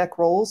in our tech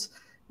roles?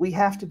 We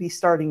have to be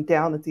starting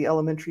down at the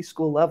elementary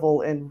school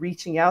level and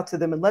reaching out to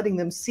them and letting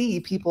them see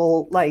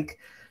people like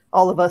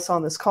all of us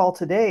on this call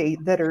today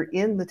that are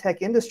in the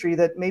tech industry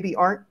that maybe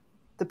aren't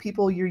the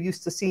people you're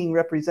used to seeing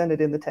represented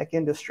in the tech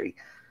industry.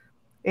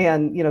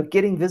 And,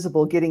 getting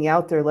visible, getting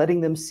out there, letting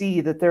them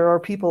see that there are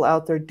people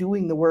out there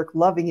doing the work,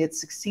 loving it,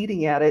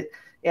 succeeding at it,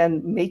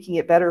 and making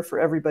it better for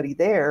everybody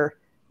there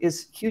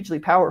is hugely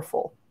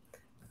powerful.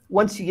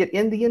 Once you get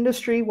in the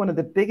industry, one of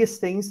the biggest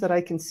things that I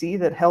can see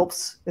that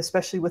helps,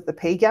 especially with the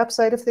pay gap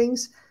side of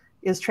things,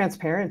 is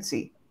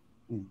transparency.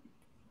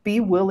 Be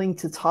willing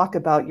to talk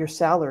about your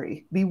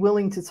salary. Be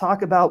willing to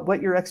talk about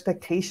what your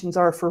expectations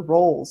are for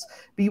roles.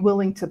 Be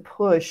willing to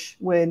push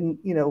when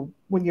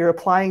you're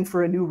applying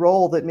for a new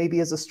role that maybe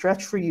is a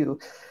stretch for you.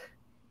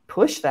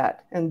 Push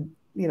that and,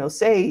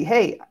 say,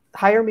 hey,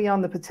 hire me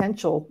on the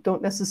potential.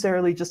 Don't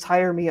necessarily just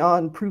hire me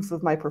on proof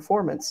of my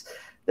performance.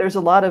 There's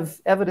a lot of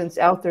evidence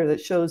out there that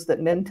shows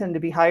that men tend to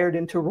be hired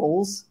into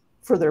roles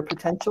for their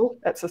potential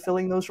at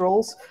fulfilling those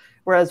roles,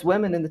 whereas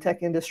women in the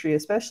tech industry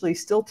especially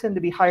still tend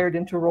to be hired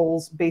into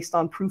roles based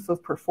on proof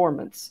of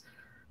performance.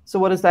 So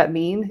what does that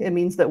mean? It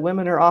means that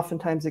women are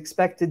oftentimes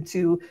expected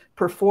to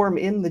perform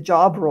in the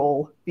job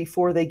role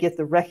before they get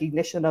the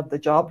recognition of the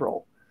job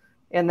role.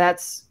 And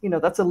that's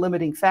a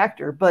limiting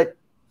factor. But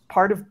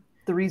part of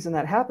the reason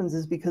that happens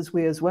is because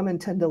we as women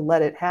tend to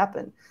let it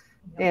happen.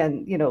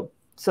 And,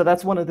 so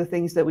that's one of the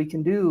things that we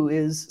can do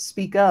is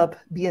speak up,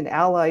 be an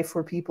ally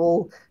for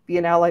people, be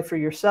an ally for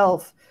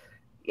yourself,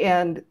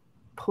 and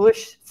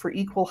push for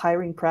equal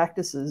hiring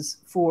practices,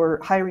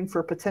 for hiring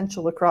for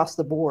potential across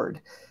the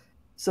board,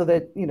 so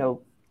that,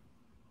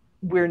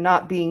 we're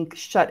not being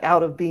shut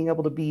out of being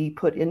able to be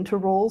put into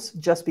roles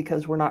just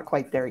because we're not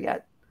quite there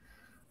yet.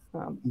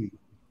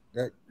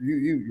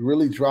 You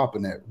really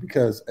dropping that,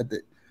 because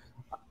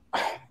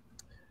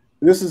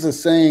this is a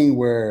saying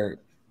where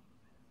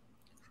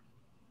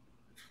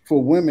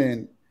for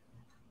women,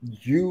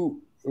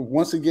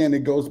 once again,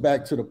 it goes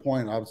back to the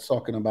point I was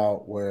talking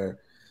about, where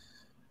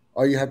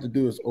all you have to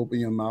do is open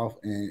your mouth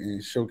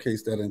and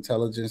showcase that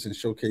intelligence and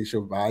showcase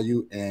your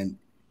value and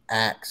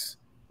ask,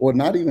 or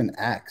not even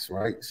ask,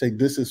 right? Say,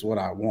 this is what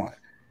I want,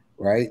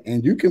 right?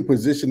 And you can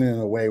position it in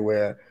a way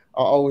where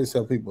I always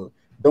tell people,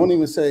 don't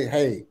even say,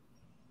 hey,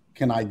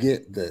 can I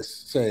get this?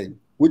 Say,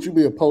 would you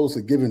be opposed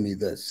to giving me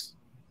this?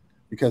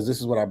 Because this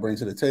is what I bring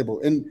to the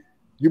table. And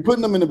you're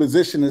putting them in a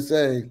position to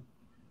say,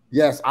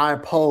 yes, I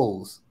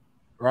oppose,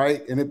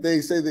 right? And if they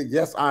say that,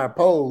 yes, I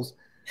oppose,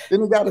 then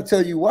they got to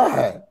tell you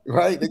why,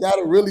 right? They got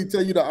to really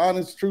tell you the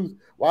honest truth,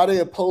 why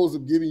they oppose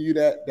of giving you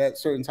that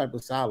certain type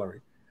of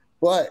salary.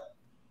 But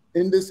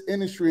in this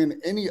industry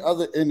and any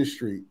other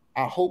industry,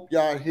 I hope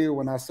y'all hear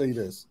when I say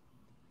this.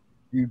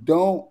 You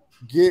don't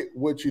get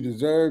what you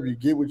deserve, you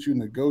get what you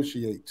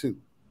negotiate to,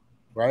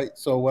 right?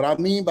 So what I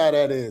mean by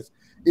that is,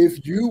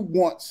 if you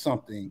want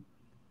something,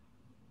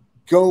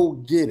 go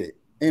get it.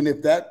 And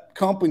if that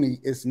company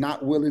is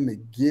not willing to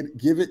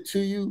give it to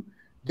you,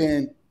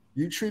 then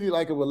you treat it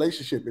like a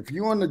relationship. If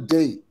you're on a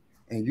date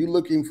and you're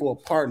looking for a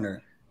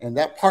partner, and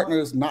that partner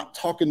is not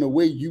talking the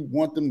way you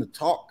want them to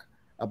talk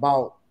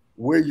about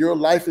where your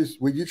life is,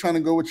 where you're trying to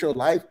go with your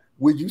life,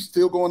 will you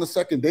still go on a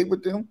second date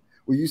with them?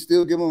 Will you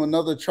still give them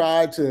another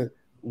try to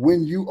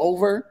win you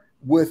over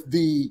with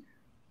the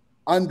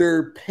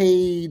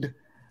underpaid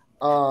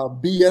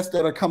BS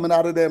that are coming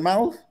out of their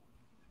mouth?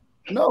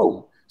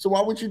 No. So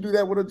why would you do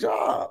that with a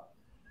job,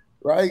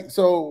 right?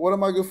 So one of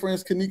my good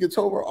friends, Kanika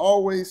Tober,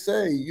 always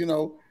say, you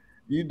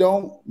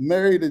don't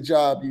marry the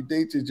job, you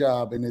date your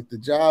job. And if the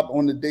job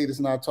on the date is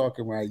not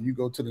talking right, you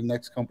go to the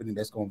next company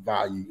that's going to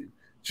value you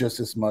just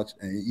as much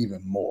and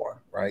even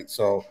more, right?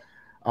 So,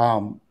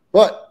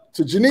 but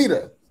to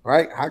Janita,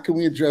 right, how can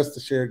we address the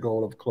shared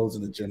goal of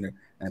closing the gender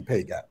and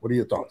pay gap? What are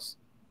your thoughts?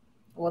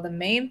 Well, the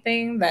main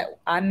thing that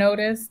I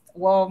noticed,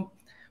 well,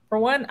 for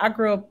one, I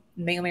grew up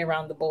mainly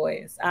around the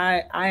boys.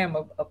 I am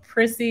a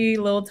prissy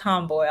little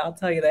tomboy, I'll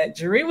tell you that.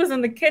 Jeri was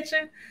in the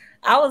kitchen.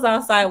 I was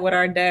outside with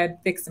our dad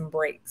fixing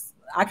breaks.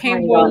 I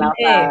can't boil an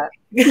egg.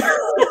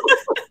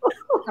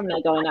 I'm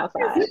not going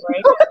outside.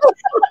 Right?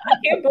 I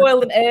can't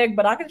boil an egg,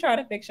 but I can try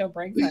to fix your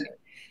breaks, honey.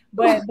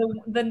 But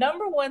the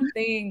number one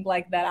thing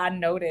like that I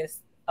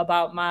noticed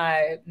about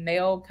my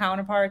male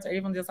counterparts, or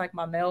even just like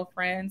my male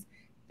friends,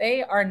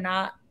 they are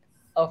not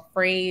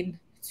afraid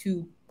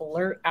to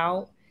blurt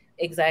out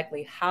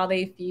exactly how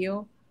they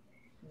feel,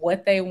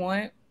 what they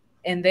want,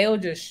 and they'll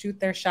just shoot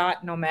their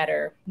shot no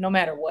matter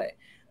what.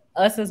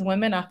 Us as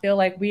women, I feel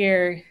like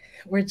we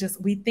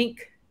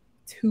think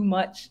too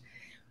much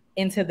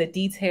into the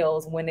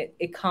details when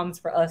it comes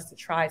for us to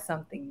try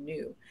something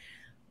new.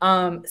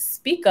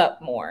 Speak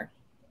up more.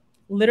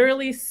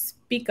 Literally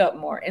speak up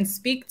more and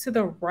speak to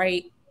the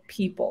right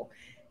people.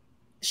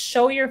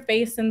 Show your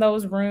face in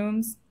those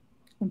rooms.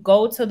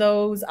 Go to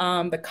those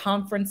the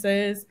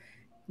conferences,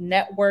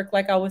 network,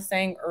 like I was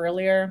saying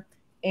earlier.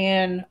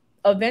 And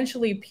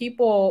eventually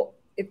people,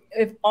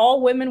 if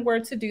all women were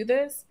to do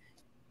this,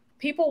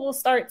 people will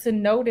start to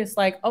notice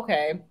like,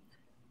 okay,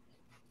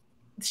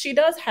 she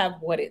does have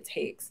what it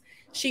takes.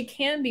 She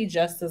can be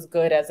just as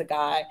good as a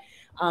guy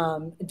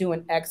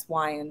doing X,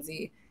 Y, and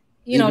Z.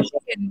 You know,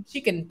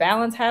 she can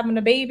balance having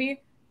a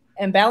baby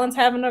and balance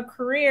having a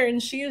career.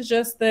 And she is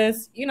just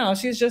this, you know,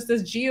 she's just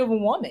this G of a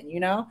woman, you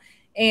know?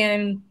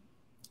 And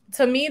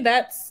to me,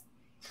 that's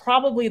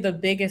probably the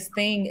biggest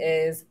thing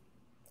is,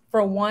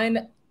 for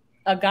one,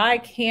 a guy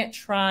can't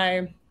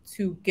try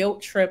to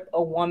guilt trip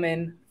a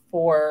woman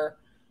for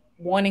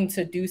wanting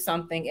to do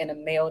something in a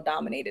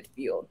male-dominated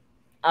field.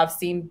 I've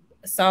seen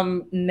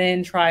some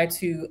men try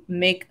to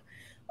make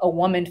a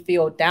woman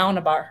feel down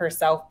about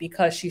herself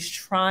because she's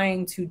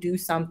trying to do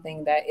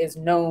something that is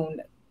known,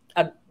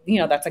 you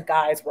know, that's a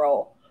guy's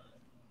role.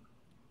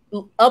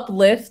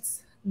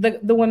 Uplifts the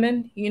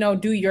women, you know,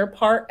 do your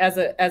part as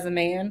a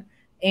man,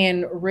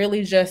 and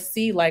really just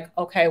see like,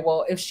 okay,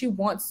 well, if she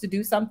wants to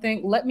do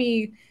something, let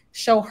me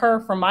show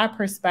her from my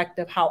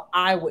perspective how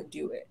I would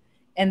do it.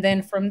 And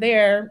then from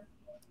there,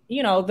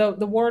 you know,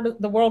 the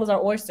world is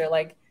our oyster.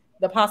 Like,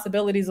 the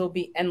possibilities will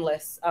be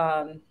endless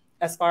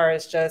as far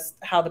as just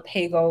how the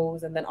pay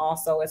goes, and then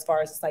also as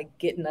far as just like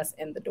getting us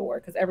in the door,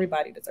 because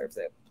everybody deserves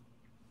it.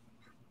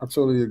 I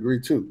totally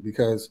agree too,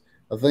 because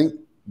I think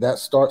that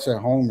starts at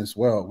home as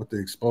well with the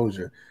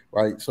exposure,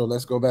 right? So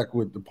let's go back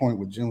with the point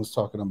what Jen was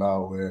talking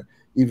about, where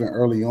even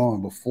early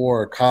on,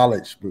 before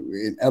college,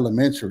 in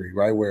elementary,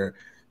 right, where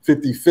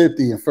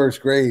 50-50 in first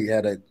grade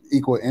had an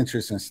equal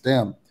interest in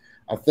STEM.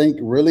 I think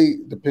really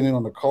depending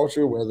on the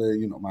culture, whether,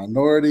 you know,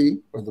 minority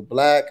or the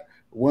Black,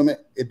 women,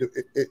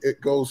 it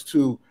goes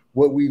to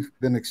what we've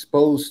been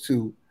exposed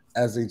to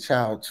as a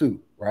child too,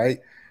 right?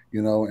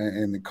 You know,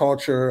 and the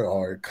culture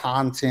or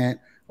content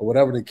or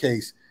whatever the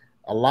case,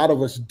 a lot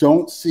of us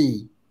don't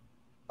see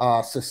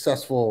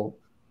successful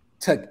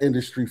tech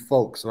industry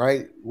folks,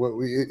 right?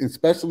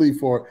 Especially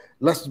for,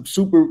 let's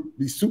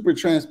be super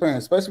transparent,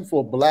 especially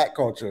for Black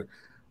culture.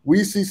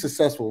 We see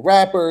successful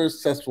rappers,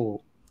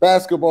 successful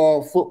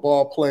basketball,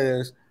 football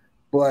players,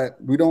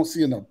 but we don't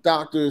see enough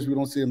doctors. We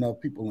don't see enough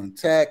people in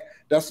tech.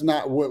 That's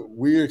not what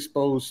we're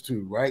exposed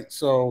to, right?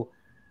 So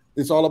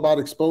it's all about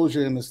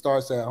exposure, and it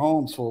starts at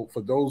home. So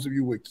for those of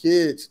you with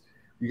kids,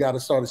 you got to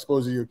start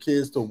exposing your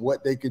kids to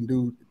what they can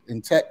do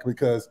in tech,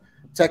 because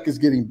tech is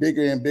getting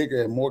bigger and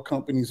bigger, and more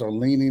companies are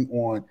leaning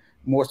on,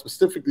 more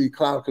specifically,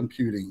 cloud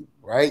computing,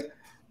 right?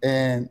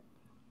 And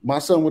my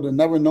son would have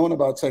never known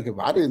about tech if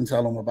I didn't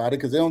tell him about it,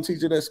 because they don't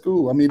teach it at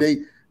school. I mean, they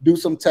do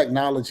some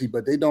technology,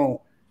 but they don't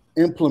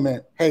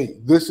implement, hey,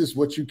 this is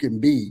what you can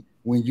be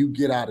when you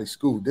get out of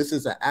school. This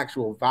is an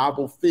actual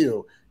viable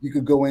field you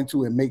could go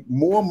into and make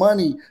more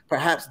money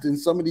perhaps than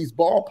some of these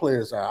ball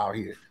players are out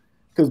here.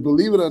 Because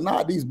believe it or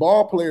not, these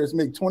ball players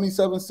make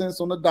 27 cents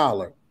on the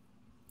dollar.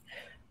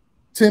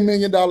 $10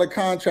 million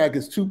contract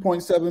is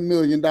 $2.7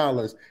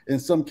 million in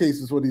some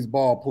cases for these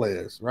ball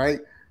players, right?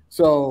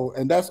 So,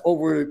 and that's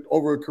over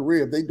a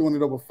career. If they're doing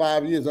it over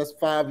 5 years, that's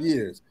 5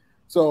 years.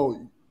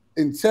 So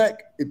in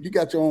tech, if you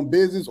got your own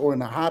business or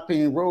in a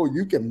high-paying role,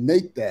 you can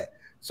make that.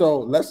 So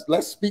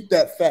let's speak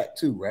that fact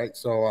too, right?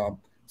 So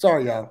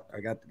sorry, y'all, I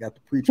got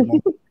to preach a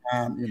moment of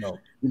time, you know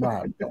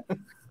how it goes.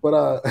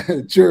 But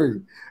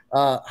Jeri,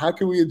 how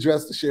can we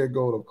address the shared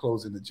goal of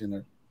closing the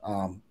gender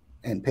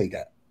and pay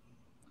gap?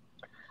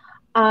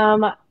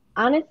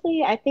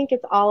 Honestly, I think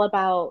it's all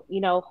about, you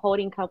know,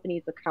 holding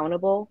companies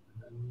accountable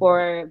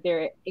for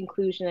their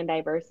inclusion and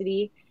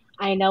diversity.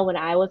 I know when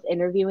I was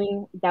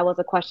interviewing, that was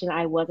a question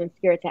I wasn't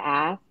scared to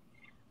ask.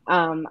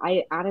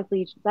 I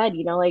honestly said,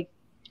 you know, like,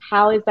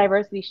 how is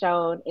diversity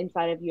shown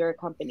inside of your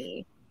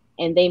company?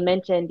 And they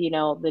mentioned, you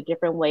know, the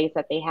different ways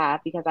that they have,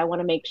 because I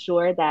want to make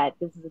sure that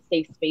this is a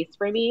safe space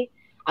for me.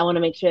 I want to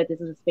make sure that this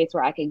is a space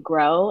where I can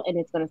grow and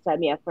it's going to set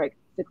me up for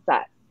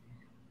success.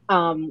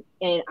 And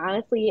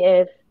honestly,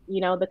 if, you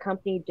know, the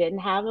company didn't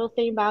have those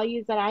same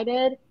values that I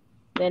did,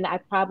 then I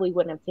probably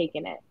wouldn't have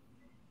taken it.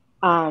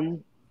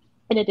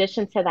 In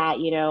addition to that,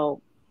 you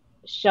know,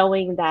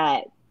 showing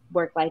that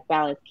work-life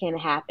balance can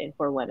happen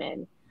for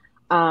women.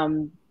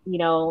 You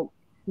know,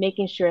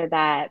 making sure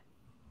that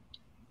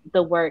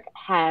the work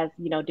has,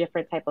 you know,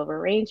 different type of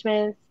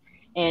arrangements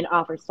and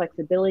offers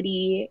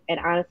flexibility. And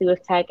honestly,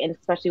 with tech and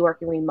especially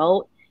working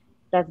remote,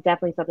 that's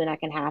definitely something that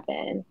can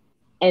happen.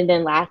 And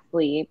then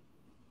lastly,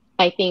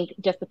 I think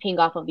just to ping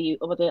off of you,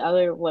 what the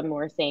other women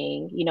were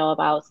saying, you know,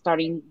 about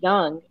starting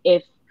young.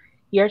 If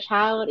your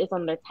child is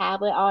on their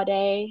tablet all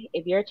day,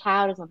 if your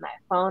child is on that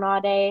phone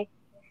all day,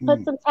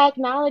 put some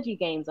technology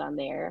games on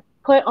there.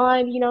 Put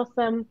on, you know,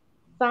 some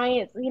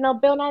science, you know,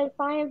 Bill Nye the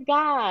Science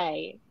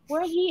Guy.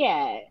 Where he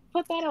at?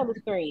 Put that on the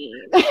screen.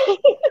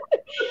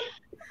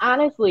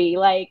 Honestly,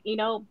 like, you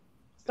know,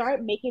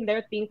 start making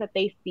their things that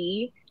they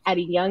see at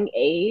a young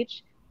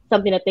age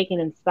something that they can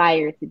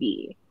inspire to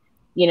be,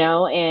 you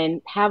know,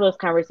 and have those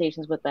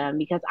conversations with them.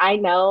 Because I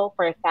know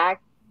for a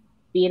fact,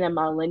 being a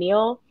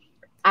millennial,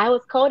 I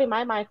was coding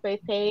my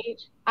MySpace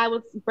page. I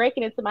was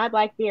breaking into my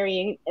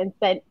BlackBerry and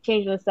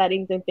changing the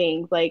settings and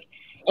things like,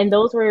 and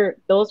those were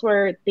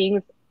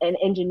things an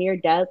engineer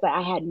does that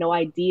I had no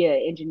idea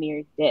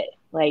engineers did.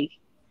 Like,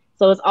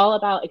 so it's all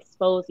about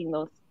exposing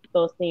those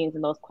things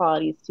and those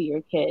qualities to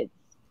your kids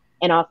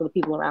and also the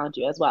people around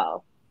you as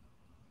well.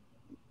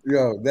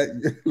 Yo,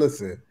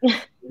 listen,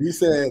 you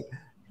said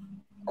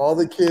all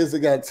the kids that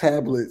got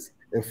tablets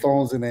and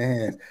phones in their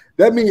hands.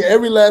 That means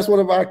every last one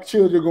of our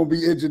children are gonna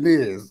be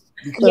engineers.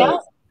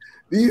 Because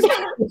these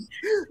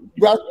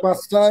my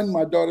son,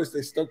 my daughters,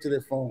 they stuck to their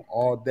phone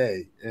all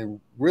day.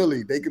 And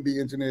really they could be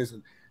engineers.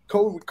 And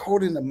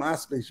coding the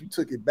MySpace, you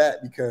took it back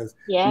because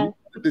you had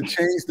to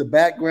change the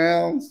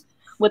backgrounds.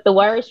 With the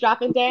words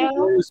dropping down.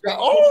 Don't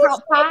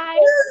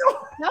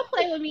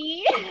play with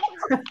me.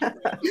 Putting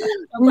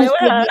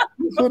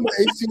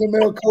the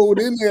HTML code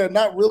in there,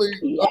 not really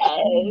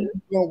doing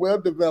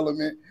web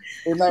development.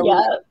 And not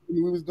really,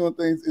 we was doing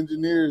things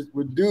engineers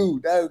would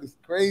do. That is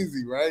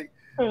crazy, right?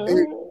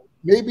 And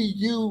maybe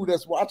you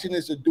that's watching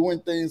this are doing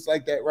things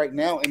like that right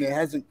now, and it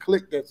hasn't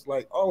clicked. That's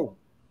like, oh,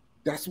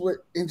 that's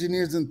what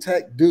engineers in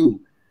tech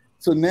do.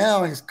 So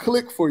now it's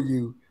clicked for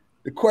you.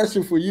 The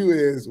question for you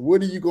is,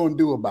 what are you going to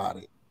do about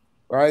it,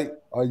 right?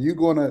 Are you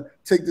going to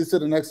take this to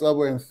the next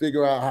level and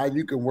figure out how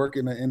you can work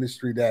in an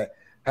industry that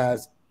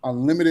has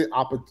unlimited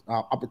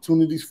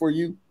opportunities for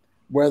you,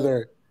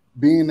 whether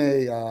being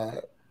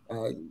a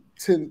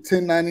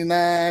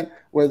 1099,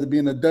 whether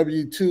being a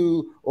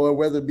W-2, or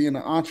whether being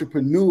an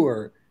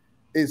entrepreneur?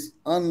 Is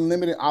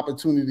unlimited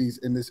opportunities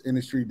in this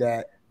industry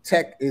that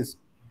tech is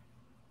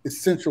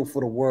essential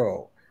for the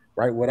world,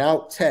 right?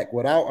 Without tech,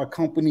 without a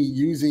company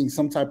using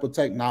some type of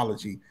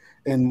technology,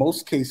 in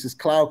most cases,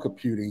 cloud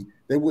computing,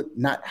 they would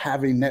not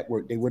have a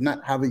network. They would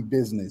not have a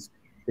business.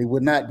 They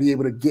would not be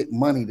able to get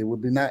money. They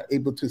would be not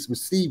able to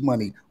receive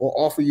money or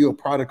offer you a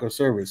product or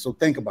service. So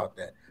think about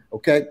that,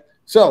 okay?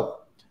 So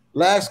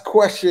last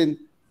question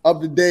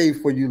of the day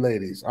for you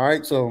ladies, all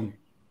right? So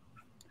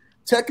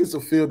tech is a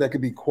field that can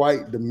be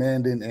quite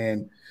demanding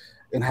and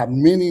have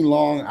many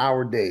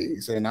long-hour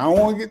days. And I don't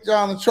want to get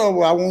y'all in trouble.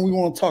 We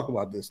want to talk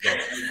about this stuff.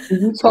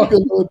 Can you talk a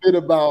little bit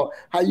about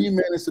how you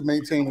manage to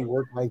maintain a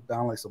work-life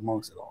balance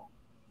amongst it all?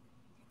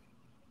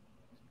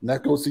 And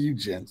that goes to you,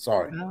 Jen.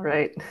 Sorry. All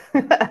right.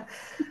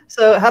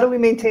 So how do we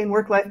maintain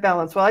work-life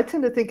balance? Well, I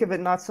tend to think of it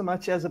not so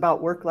much as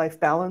about work-life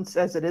balance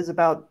as it is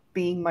about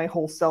being my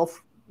whole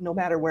self, no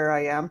matter where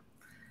I am.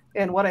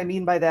 And what I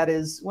mean by that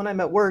is when I'm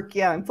at work,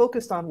 I'm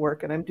focused on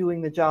work and I'm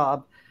doing the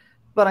job,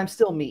 but I'm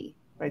still me,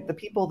 right? The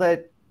people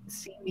that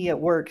see me at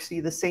work see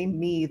the same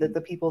me that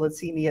the people that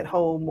see me at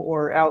home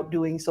or out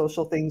doing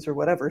social things or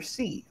whatever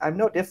see. I'm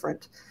no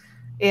different.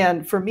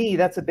 And for me,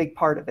 that's a big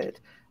part of it.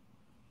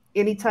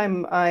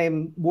 Anytime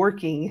I'm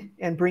working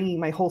and bringing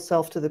my whole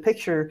self to the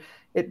picture,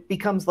 it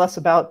becomes less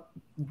about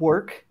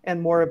work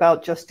and more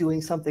about just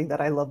doing something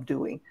that I love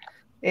doing.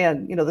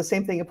 And, you know, the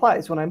same thing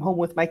applies when I'm home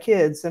with my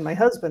kids and my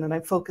husband and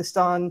I'm focused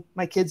on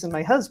my kids and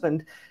my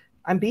husband.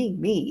 I'm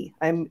being me.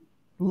 I'm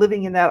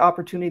living in that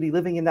opportunity,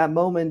 living in that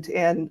moment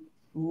and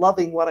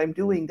loving what I'm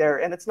doing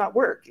there. And it's not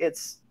work.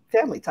 It's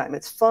family time.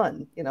 It's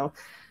fun, you know.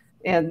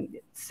 And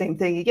same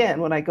thing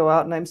again, when I go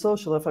out and I'm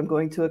social, if I'm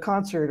going to a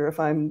concert or if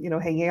I'm, you know,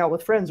 hanging out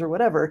with friends or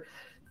whatever,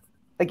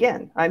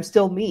 again, I'm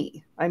still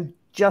me. I'm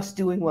just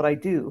doing what I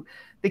do.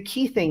 The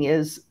key thing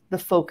is the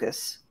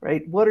focus,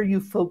 right? What are you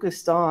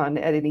focused on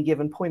at any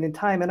given point in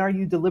time? And are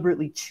you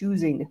deliberately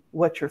choosing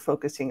what you're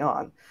focusing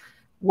on?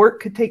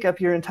 Work could take up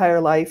your entire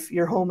life.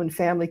 Your home and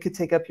family could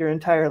take up your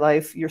entire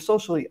life. Your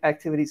social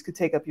activities could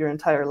take up your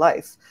entire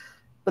life.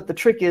 But the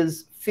trick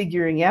is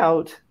figuring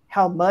out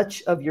how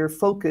much of your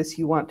focus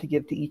you want to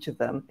give to each of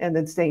them and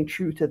then staying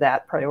true to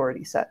that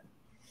priority set.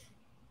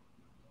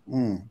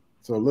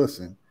 So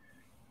listen,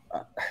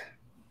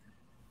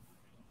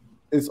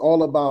 it's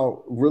all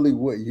about really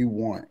what you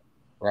want,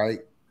 right?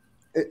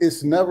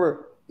 It's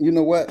never, you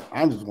know what?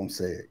 I'm just going to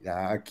say it.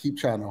 I keep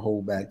trying to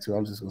hold back to it.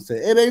 I'm just going to say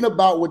it ain't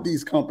about what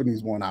these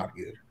companies want out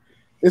here.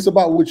 It's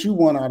about what you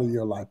want out of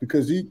your life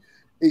because and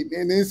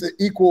it's an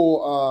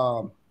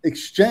equal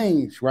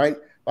exchange, right?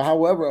 But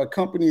however, a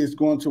company is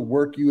going to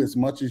work you as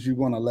much as you're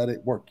going to let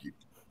it work you.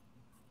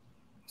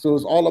 So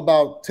it's all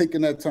about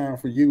taking that time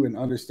for you and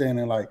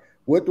understanding, like,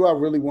 what do I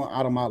really want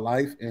out of my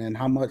life, and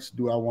how much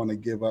do I want to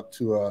give up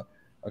to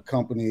a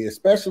company,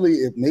 especially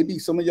if maybe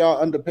some of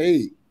y'all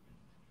underpaid,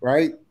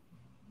 right?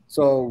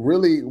 So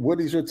really,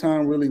 what is your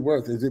time really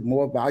worth? Is it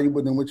more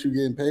valuable than what you're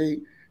getting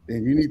paid?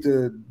 Then you need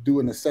to do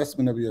an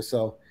assessment of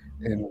yourself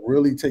and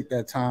really take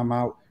that time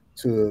out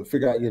to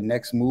figure out your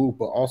next move,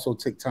 but also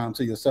take time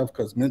to yourself,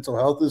 because mental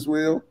health is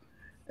real,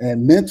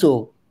 and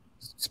mental,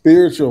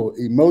 spiritual,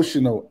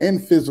 emotional,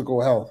 and physical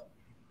health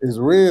is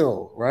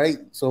real, right?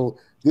 So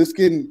this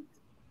can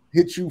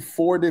hit you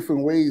 4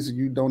 different ways and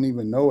you don't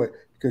even know it,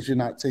 because you're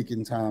not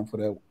taking time for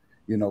that,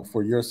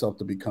 for yourself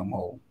to become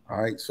whole. All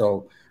right.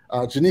 So,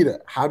 Janita,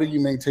 how do you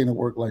maintain a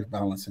work-life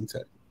balance in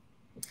tech?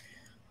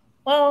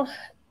 Well,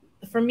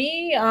 for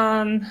me,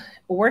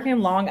 working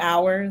long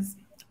hours,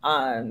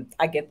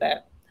 I get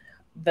that.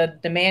 The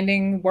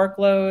demanding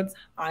workloads,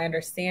 I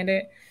understand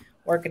it.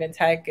 Working in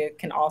tech, it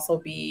can also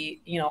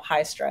be,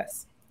 high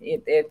stress.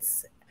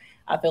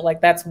 I feel like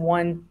that's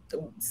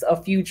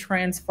a few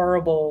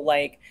transferable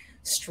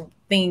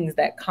things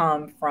that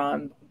come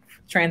from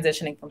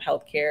transitioning from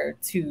healthcare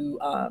to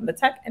the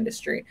tech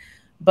industry.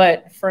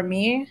 But for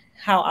me,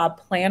 how I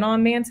plan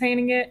on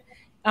maintaining it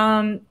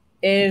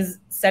is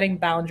setting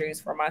boundaries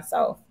for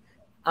myself,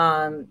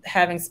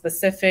 having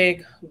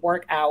specific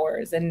work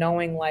hours and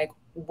knowing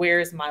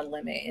where's my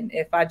limit. And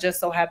if I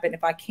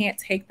can't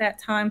take that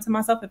time to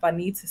myself, if I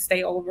need to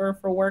stay over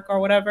for work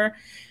or whatever,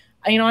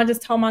 I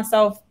just tell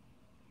myself,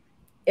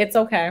 it's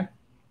okay.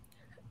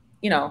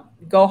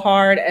 Go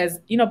hard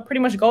pretty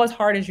much go as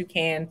hard as you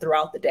can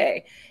throughout the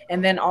day.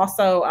 And then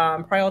also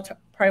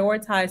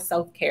prioritize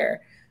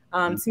self-care.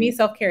 To me,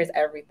 self-care is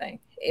everything.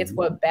 It's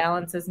what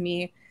balances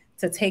me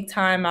to take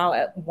time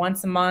out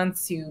once a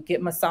month to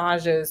get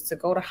massages, to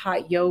go to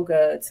hot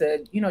yoga,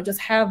 to,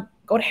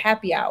 go to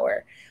happy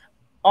hour,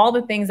 all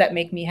the things that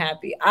make me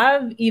happy.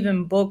 I've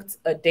even booked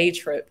a day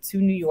trip to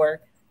New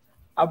York.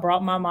 I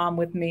brought my mom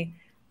with me.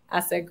 I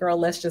said, girl,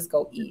 let's just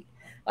go eat.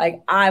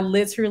 I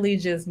literally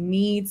just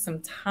need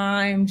some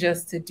time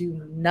just to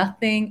do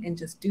nothing and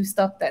just do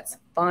stuff that's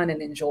fun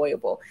and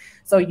enjoyable.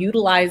 So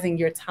utilizing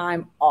your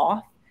time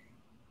off,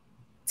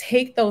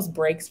 take those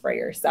breaks for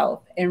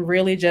yourself and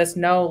really just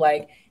know,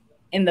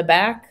 in the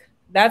back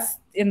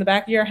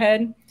of your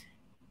head,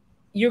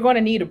 you're going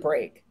to need a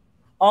break.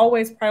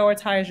 Always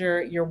prioritize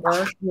your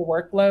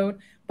workload,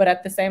 but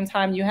at the same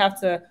time, you have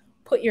to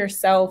put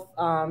yourself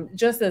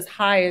just as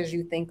high as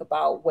you think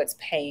about what's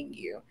paying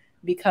you.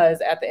 Because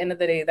at the end of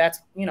the day,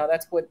 that's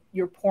what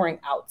you're pouring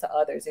out to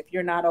others. If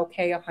you're not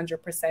okay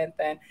 100%,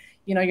 then,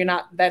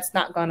 that's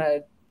not going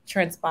to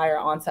transpire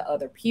onto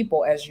other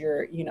people as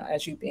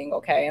as you being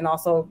okay. And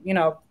also,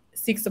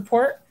 seek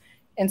support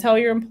and tell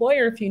your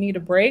employer if you need a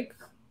break,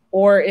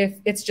 or if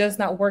it's just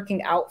not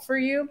working out for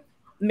you,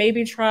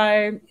 maybe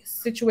try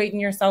situating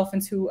yourself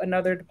into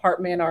another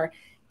department or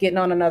getting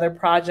on another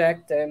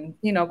project and,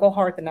 go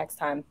hard the next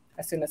time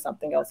as soon as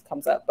something else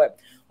comes up. But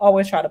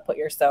always try to put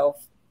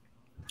yourself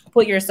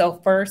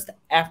first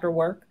after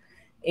work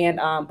and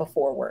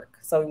before work.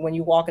 So when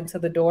you walk into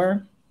the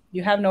door,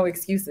 you have no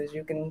excuses.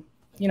 You can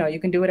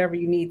do whatever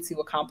you need to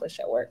accomplish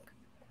at work.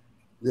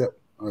 Yep,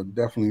 I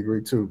definitely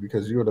agree too,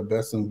 because you're the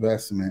best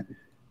investment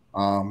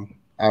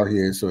out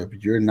here. So if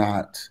you're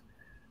not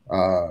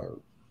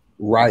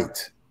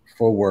right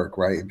for work,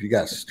 right? If you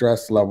got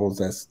stress levels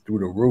that's through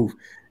the roof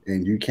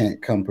and you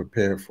can't come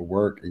prepared for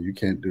work and you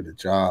can't do the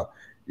job,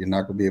 you're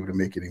not going to be able to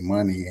make any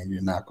money, and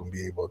you're not going to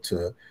be able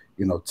to,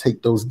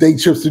 take those day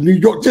trips to New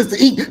York just to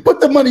eat. Put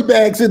the money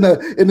bags in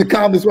the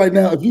comments right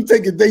now. If you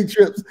taking day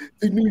trips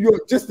to New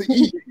York just to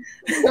eat,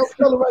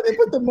 tell them right there.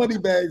 Put the money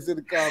bags in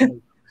the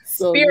comments.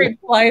 Spirit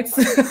flights.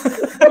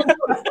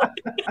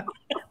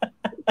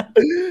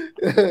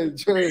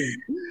 Jeri,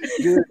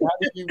 how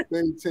do you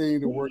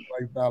maintain a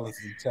work-life balance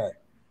in tech?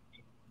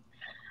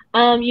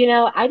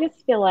 I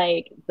just feel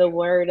like the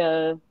word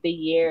of the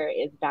year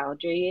is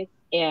boundaries,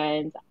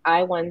 and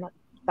I 1000%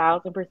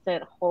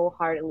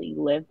 wholeheartedly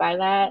live by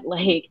that.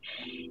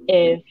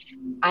 If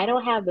I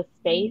don't have the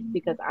space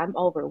because I'm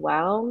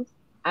overwhelmed,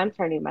 I'm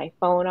turning my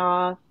phone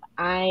off.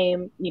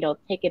 I'm,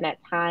 taking that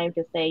time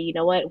to say,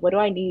 what do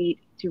I need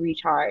to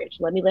recharge?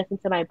 Let me listen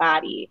to my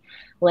body.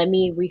 Let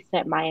me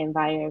reset my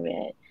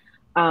environment.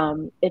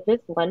 If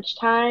it's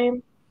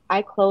lunchtime,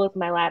 I close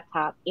my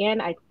laptop and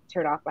I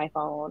turn off my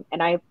phone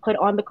and I put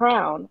on The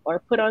Crown or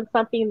put on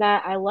something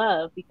that I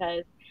love,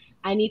 because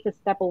I need to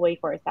step away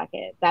for a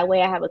second. That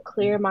way I have a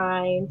clear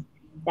mind.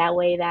 That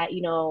way that,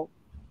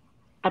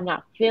 I'm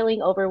not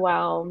feeling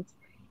overwhelmed,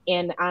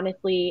 and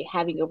honestly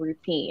having a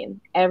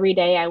routine. Every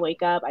day I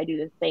wake up, I do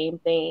the same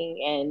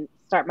thing and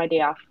start my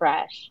day off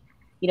fresh.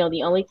 The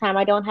only time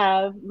I don't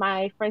have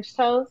my French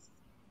toast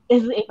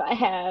is if I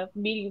have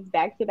meetings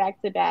back to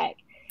back to back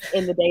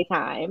in the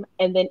daytime.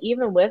 And then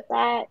even with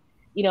that,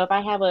 if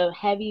I have a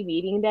heavy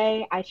meeting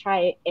day, I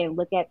try and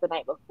look at the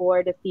night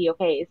before to see,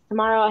 okay, is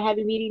tomorrow a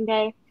heavy meeting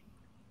day?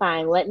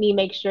 Fine, let me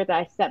make sure that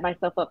I set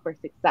myself up for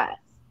success.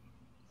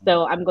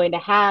 So I'm going to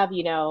have,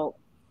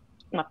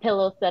 my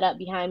pillow set up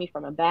behind me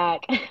from my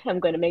back. I'm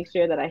going to make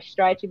sure that I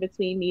stretch in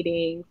between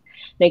meetings,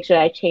 make sure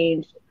I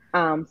change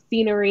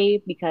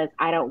scenery, because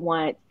I don't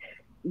want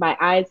my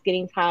eyes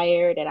getting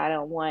tired, and I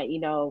don't want,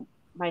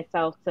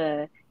 myself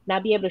to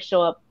not be able to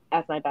show up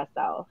as my best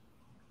self.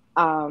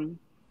 Um,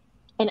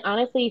 and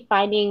honestly,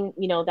 finding,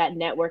 that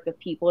network of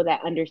people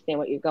that understand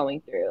what you're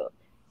going through.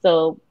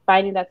 So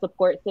finding that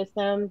support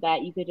system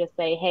that you could just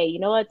say, hey, you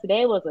know what,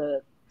 today was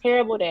a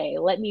terrible day.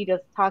 Let me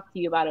just talk to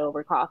you about it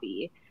over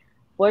coffee.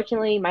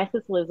 Fortunately, my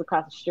sister lives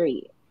across the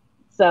street.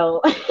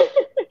 So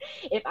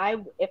if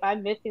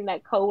I'm missing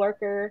that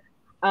coworker,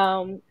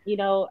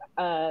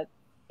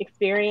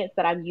 experience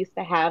that I'm used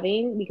to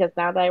having, because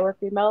now that I work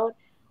remote,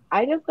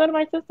 I just go to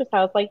my sister's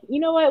house. Like, you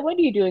know what are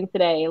you doing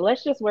today?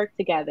 Let's just work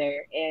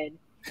together and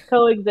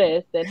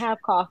coexist and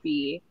have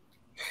coffee.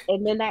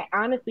 And then that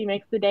honestly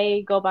makes the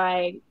day go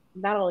by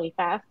not only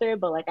faster,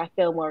 but like I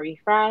feel more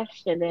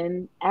refreshed. And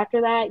then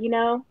after that,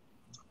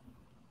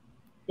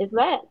 it's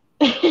that.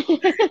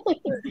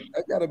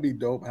 That gotta be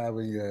dope,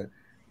 having your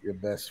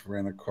best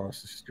friend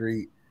across the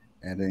street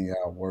and then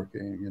y'all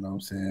working, you know what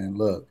I'm saying?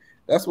 Look,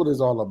 that's what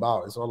it's all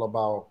about. It's all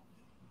about,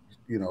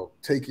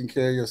 taking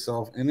care of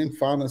yourself and then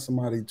finding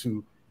somebody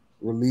to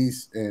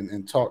release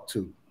and talk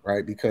to,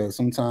 right? Because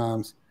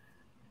sometimes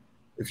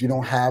if you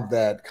don't have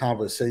that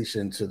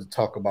conversation to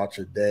talk about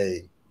your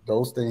day,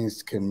 those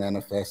things can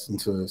manifest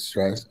into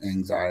stress,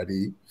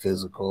 anxiety,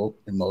 physical,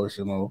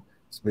 emotional,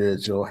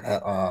 spiritual,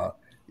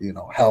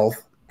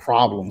 health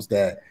problems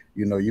that,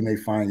 you may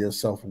find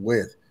yourself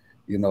with,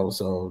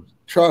 so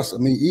trust. I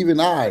mean, even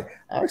I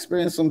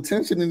experience some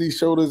tension in these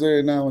shoulders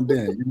every now and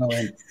then,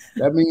 and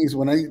that means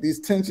when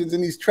these tensions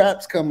and these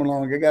traps come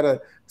along, I got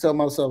to tell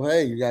myself,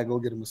 hey, you got to go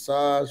get a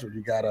massage, or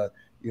you got to,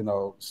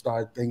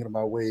 start thinking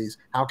about ways,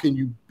 how can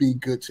you be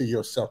good to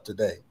yourself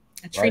today?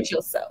 Treat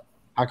yourself.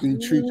 How can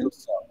you treat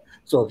yourself?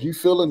 So if you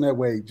feel in that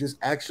way, just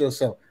ask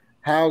yourself,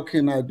 how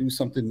can I do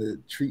something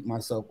to treat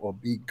myself or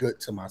be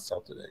good to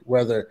myself today?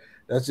 Whether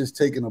that's just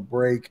taking a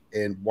break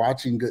and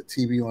watching good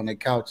TV on the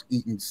couch,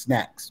 eating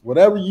snacks,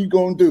 whatever you're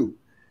going to do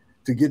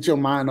to get your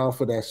mind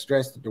off of that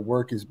stress that the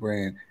work is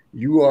bringing,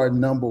 you are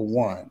number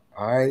one.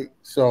 All right.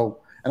 So,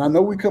 and I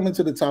know we're coming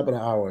to the top of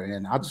the hour,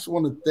 and I just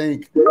want to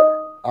thank,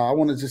 I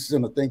want to just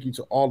send a thank you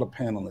to all the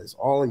panelists,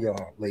 all of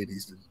y'all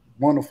ladies, the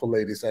wonderful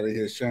ladies that are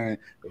here sharing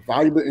the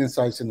valuable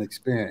insights and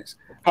experience.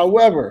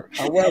 However,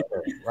 right,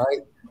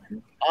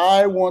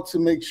 I want to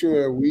make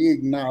sure we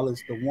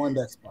acknowledge the one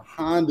that's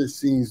behind the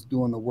scenes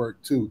doing the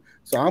work too.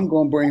 So I'm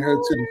going to bring her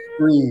to the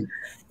screen.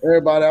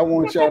 Everybody, I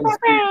want y'all to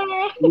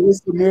see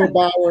Melissa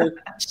Millbauer.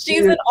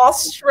 She's in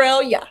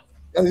Australia.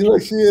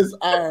 She is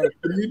our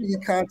community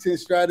content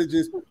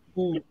strategist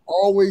who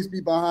always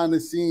be behind the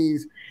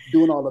scenes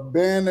doing all the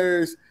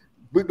banners,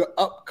 with the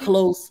up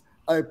close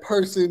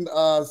person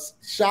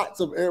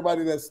shots of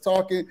everybody that's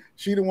talking.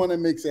 She the one that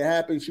makes it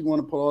happen. She want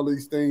to put all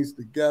these things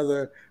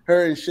together.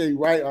 Her and Shay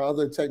Wright are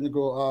other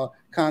technical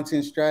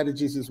content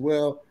strategists as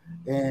well.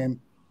 And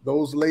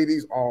those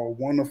ladies are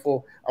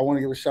wonderful. I want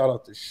to give a shout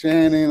out to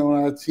Shannon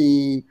on our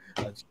team,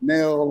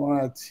 Janelle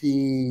on our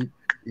team,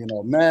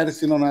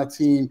 Madison on our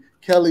team,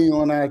 Kelly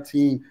on our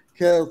team,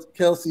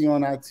 Kelsey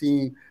on our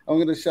team. I'm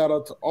going to shout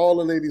out to all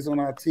the ladies on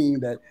our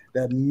team that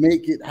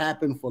make it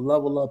happen for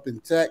Level Up in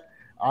Tech.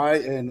 All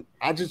right. And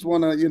I just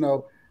want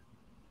to,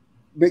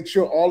 make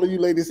sure all of you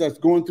ladies that's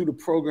going through the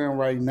program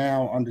right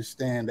now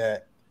understand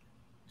that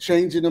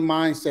changing the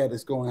mindset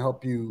is going to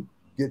help you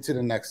get to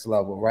the next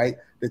level, right?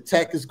 The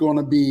tech is going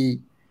to be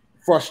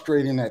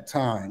frustrating at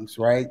times,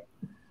 right?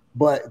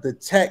 But the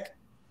tech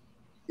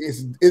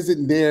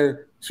isn't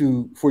there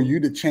for you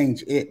to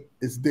change it.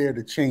 It's there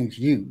to change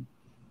you,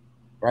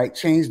 right?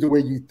 Change the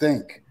way you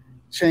think,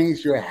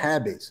 change your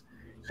habits,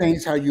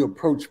 change how you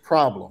approach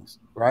problems,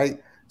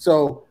 right?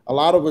 So a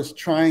lot of us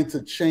trying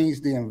to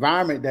change the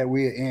environment that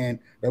we're in,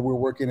 that we're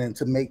working in,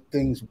 to make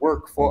things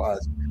work for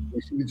us.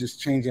 We should be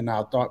just changing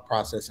our thought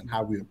process and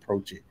how we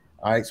approach it.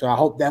 All right. So I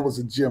hope that was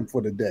a gem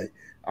for the day.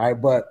 All right.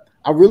 But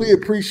I really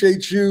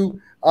appreciate you,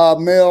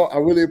 Mel. I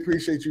really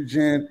appreciate you,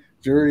 Jen,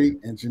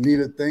 Jeri, and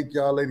Janita. Thank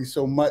y'all ladies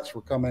so much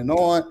for coming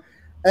on.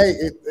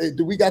 Hey,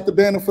 do we got the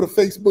banner for the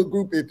Facebook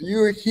group? If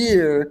you're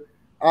here,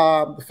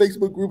 the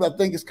Facebook group, I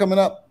think, is coming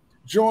up.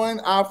 Join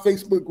our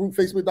Facebook group,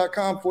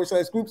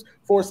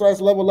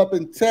 facebook.com/groups/level up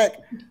in tech.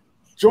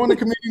 Join the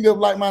community of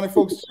like-minded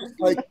folks just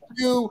like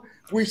you.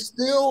 We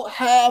still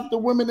have the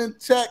Women in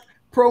Tech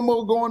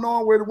promo going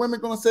on, where the women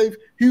are going to save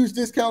huge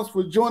discounts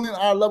for joining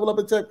our Level Up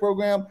in Tech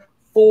program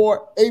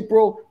for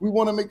April. We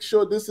want to make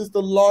sure this is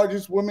the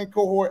largest women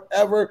cohort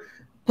ever.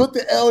 Put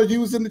the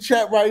LUs in the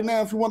chat right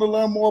now if you want to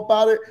learn more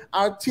about it.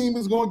 Our team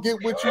is going to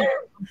get with you.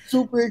 I'm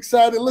super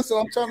excited. Listen,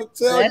 I'm trying to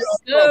tell you,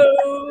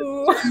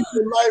 change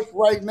your life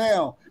right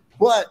now.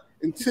 But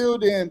until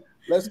then,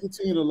 let's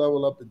continue to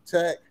level up in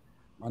tech.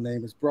 My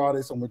name is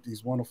Broadus. I'm with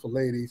these wonderful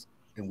ladies,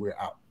 and we're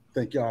out.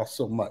 Thank y'all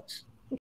so much.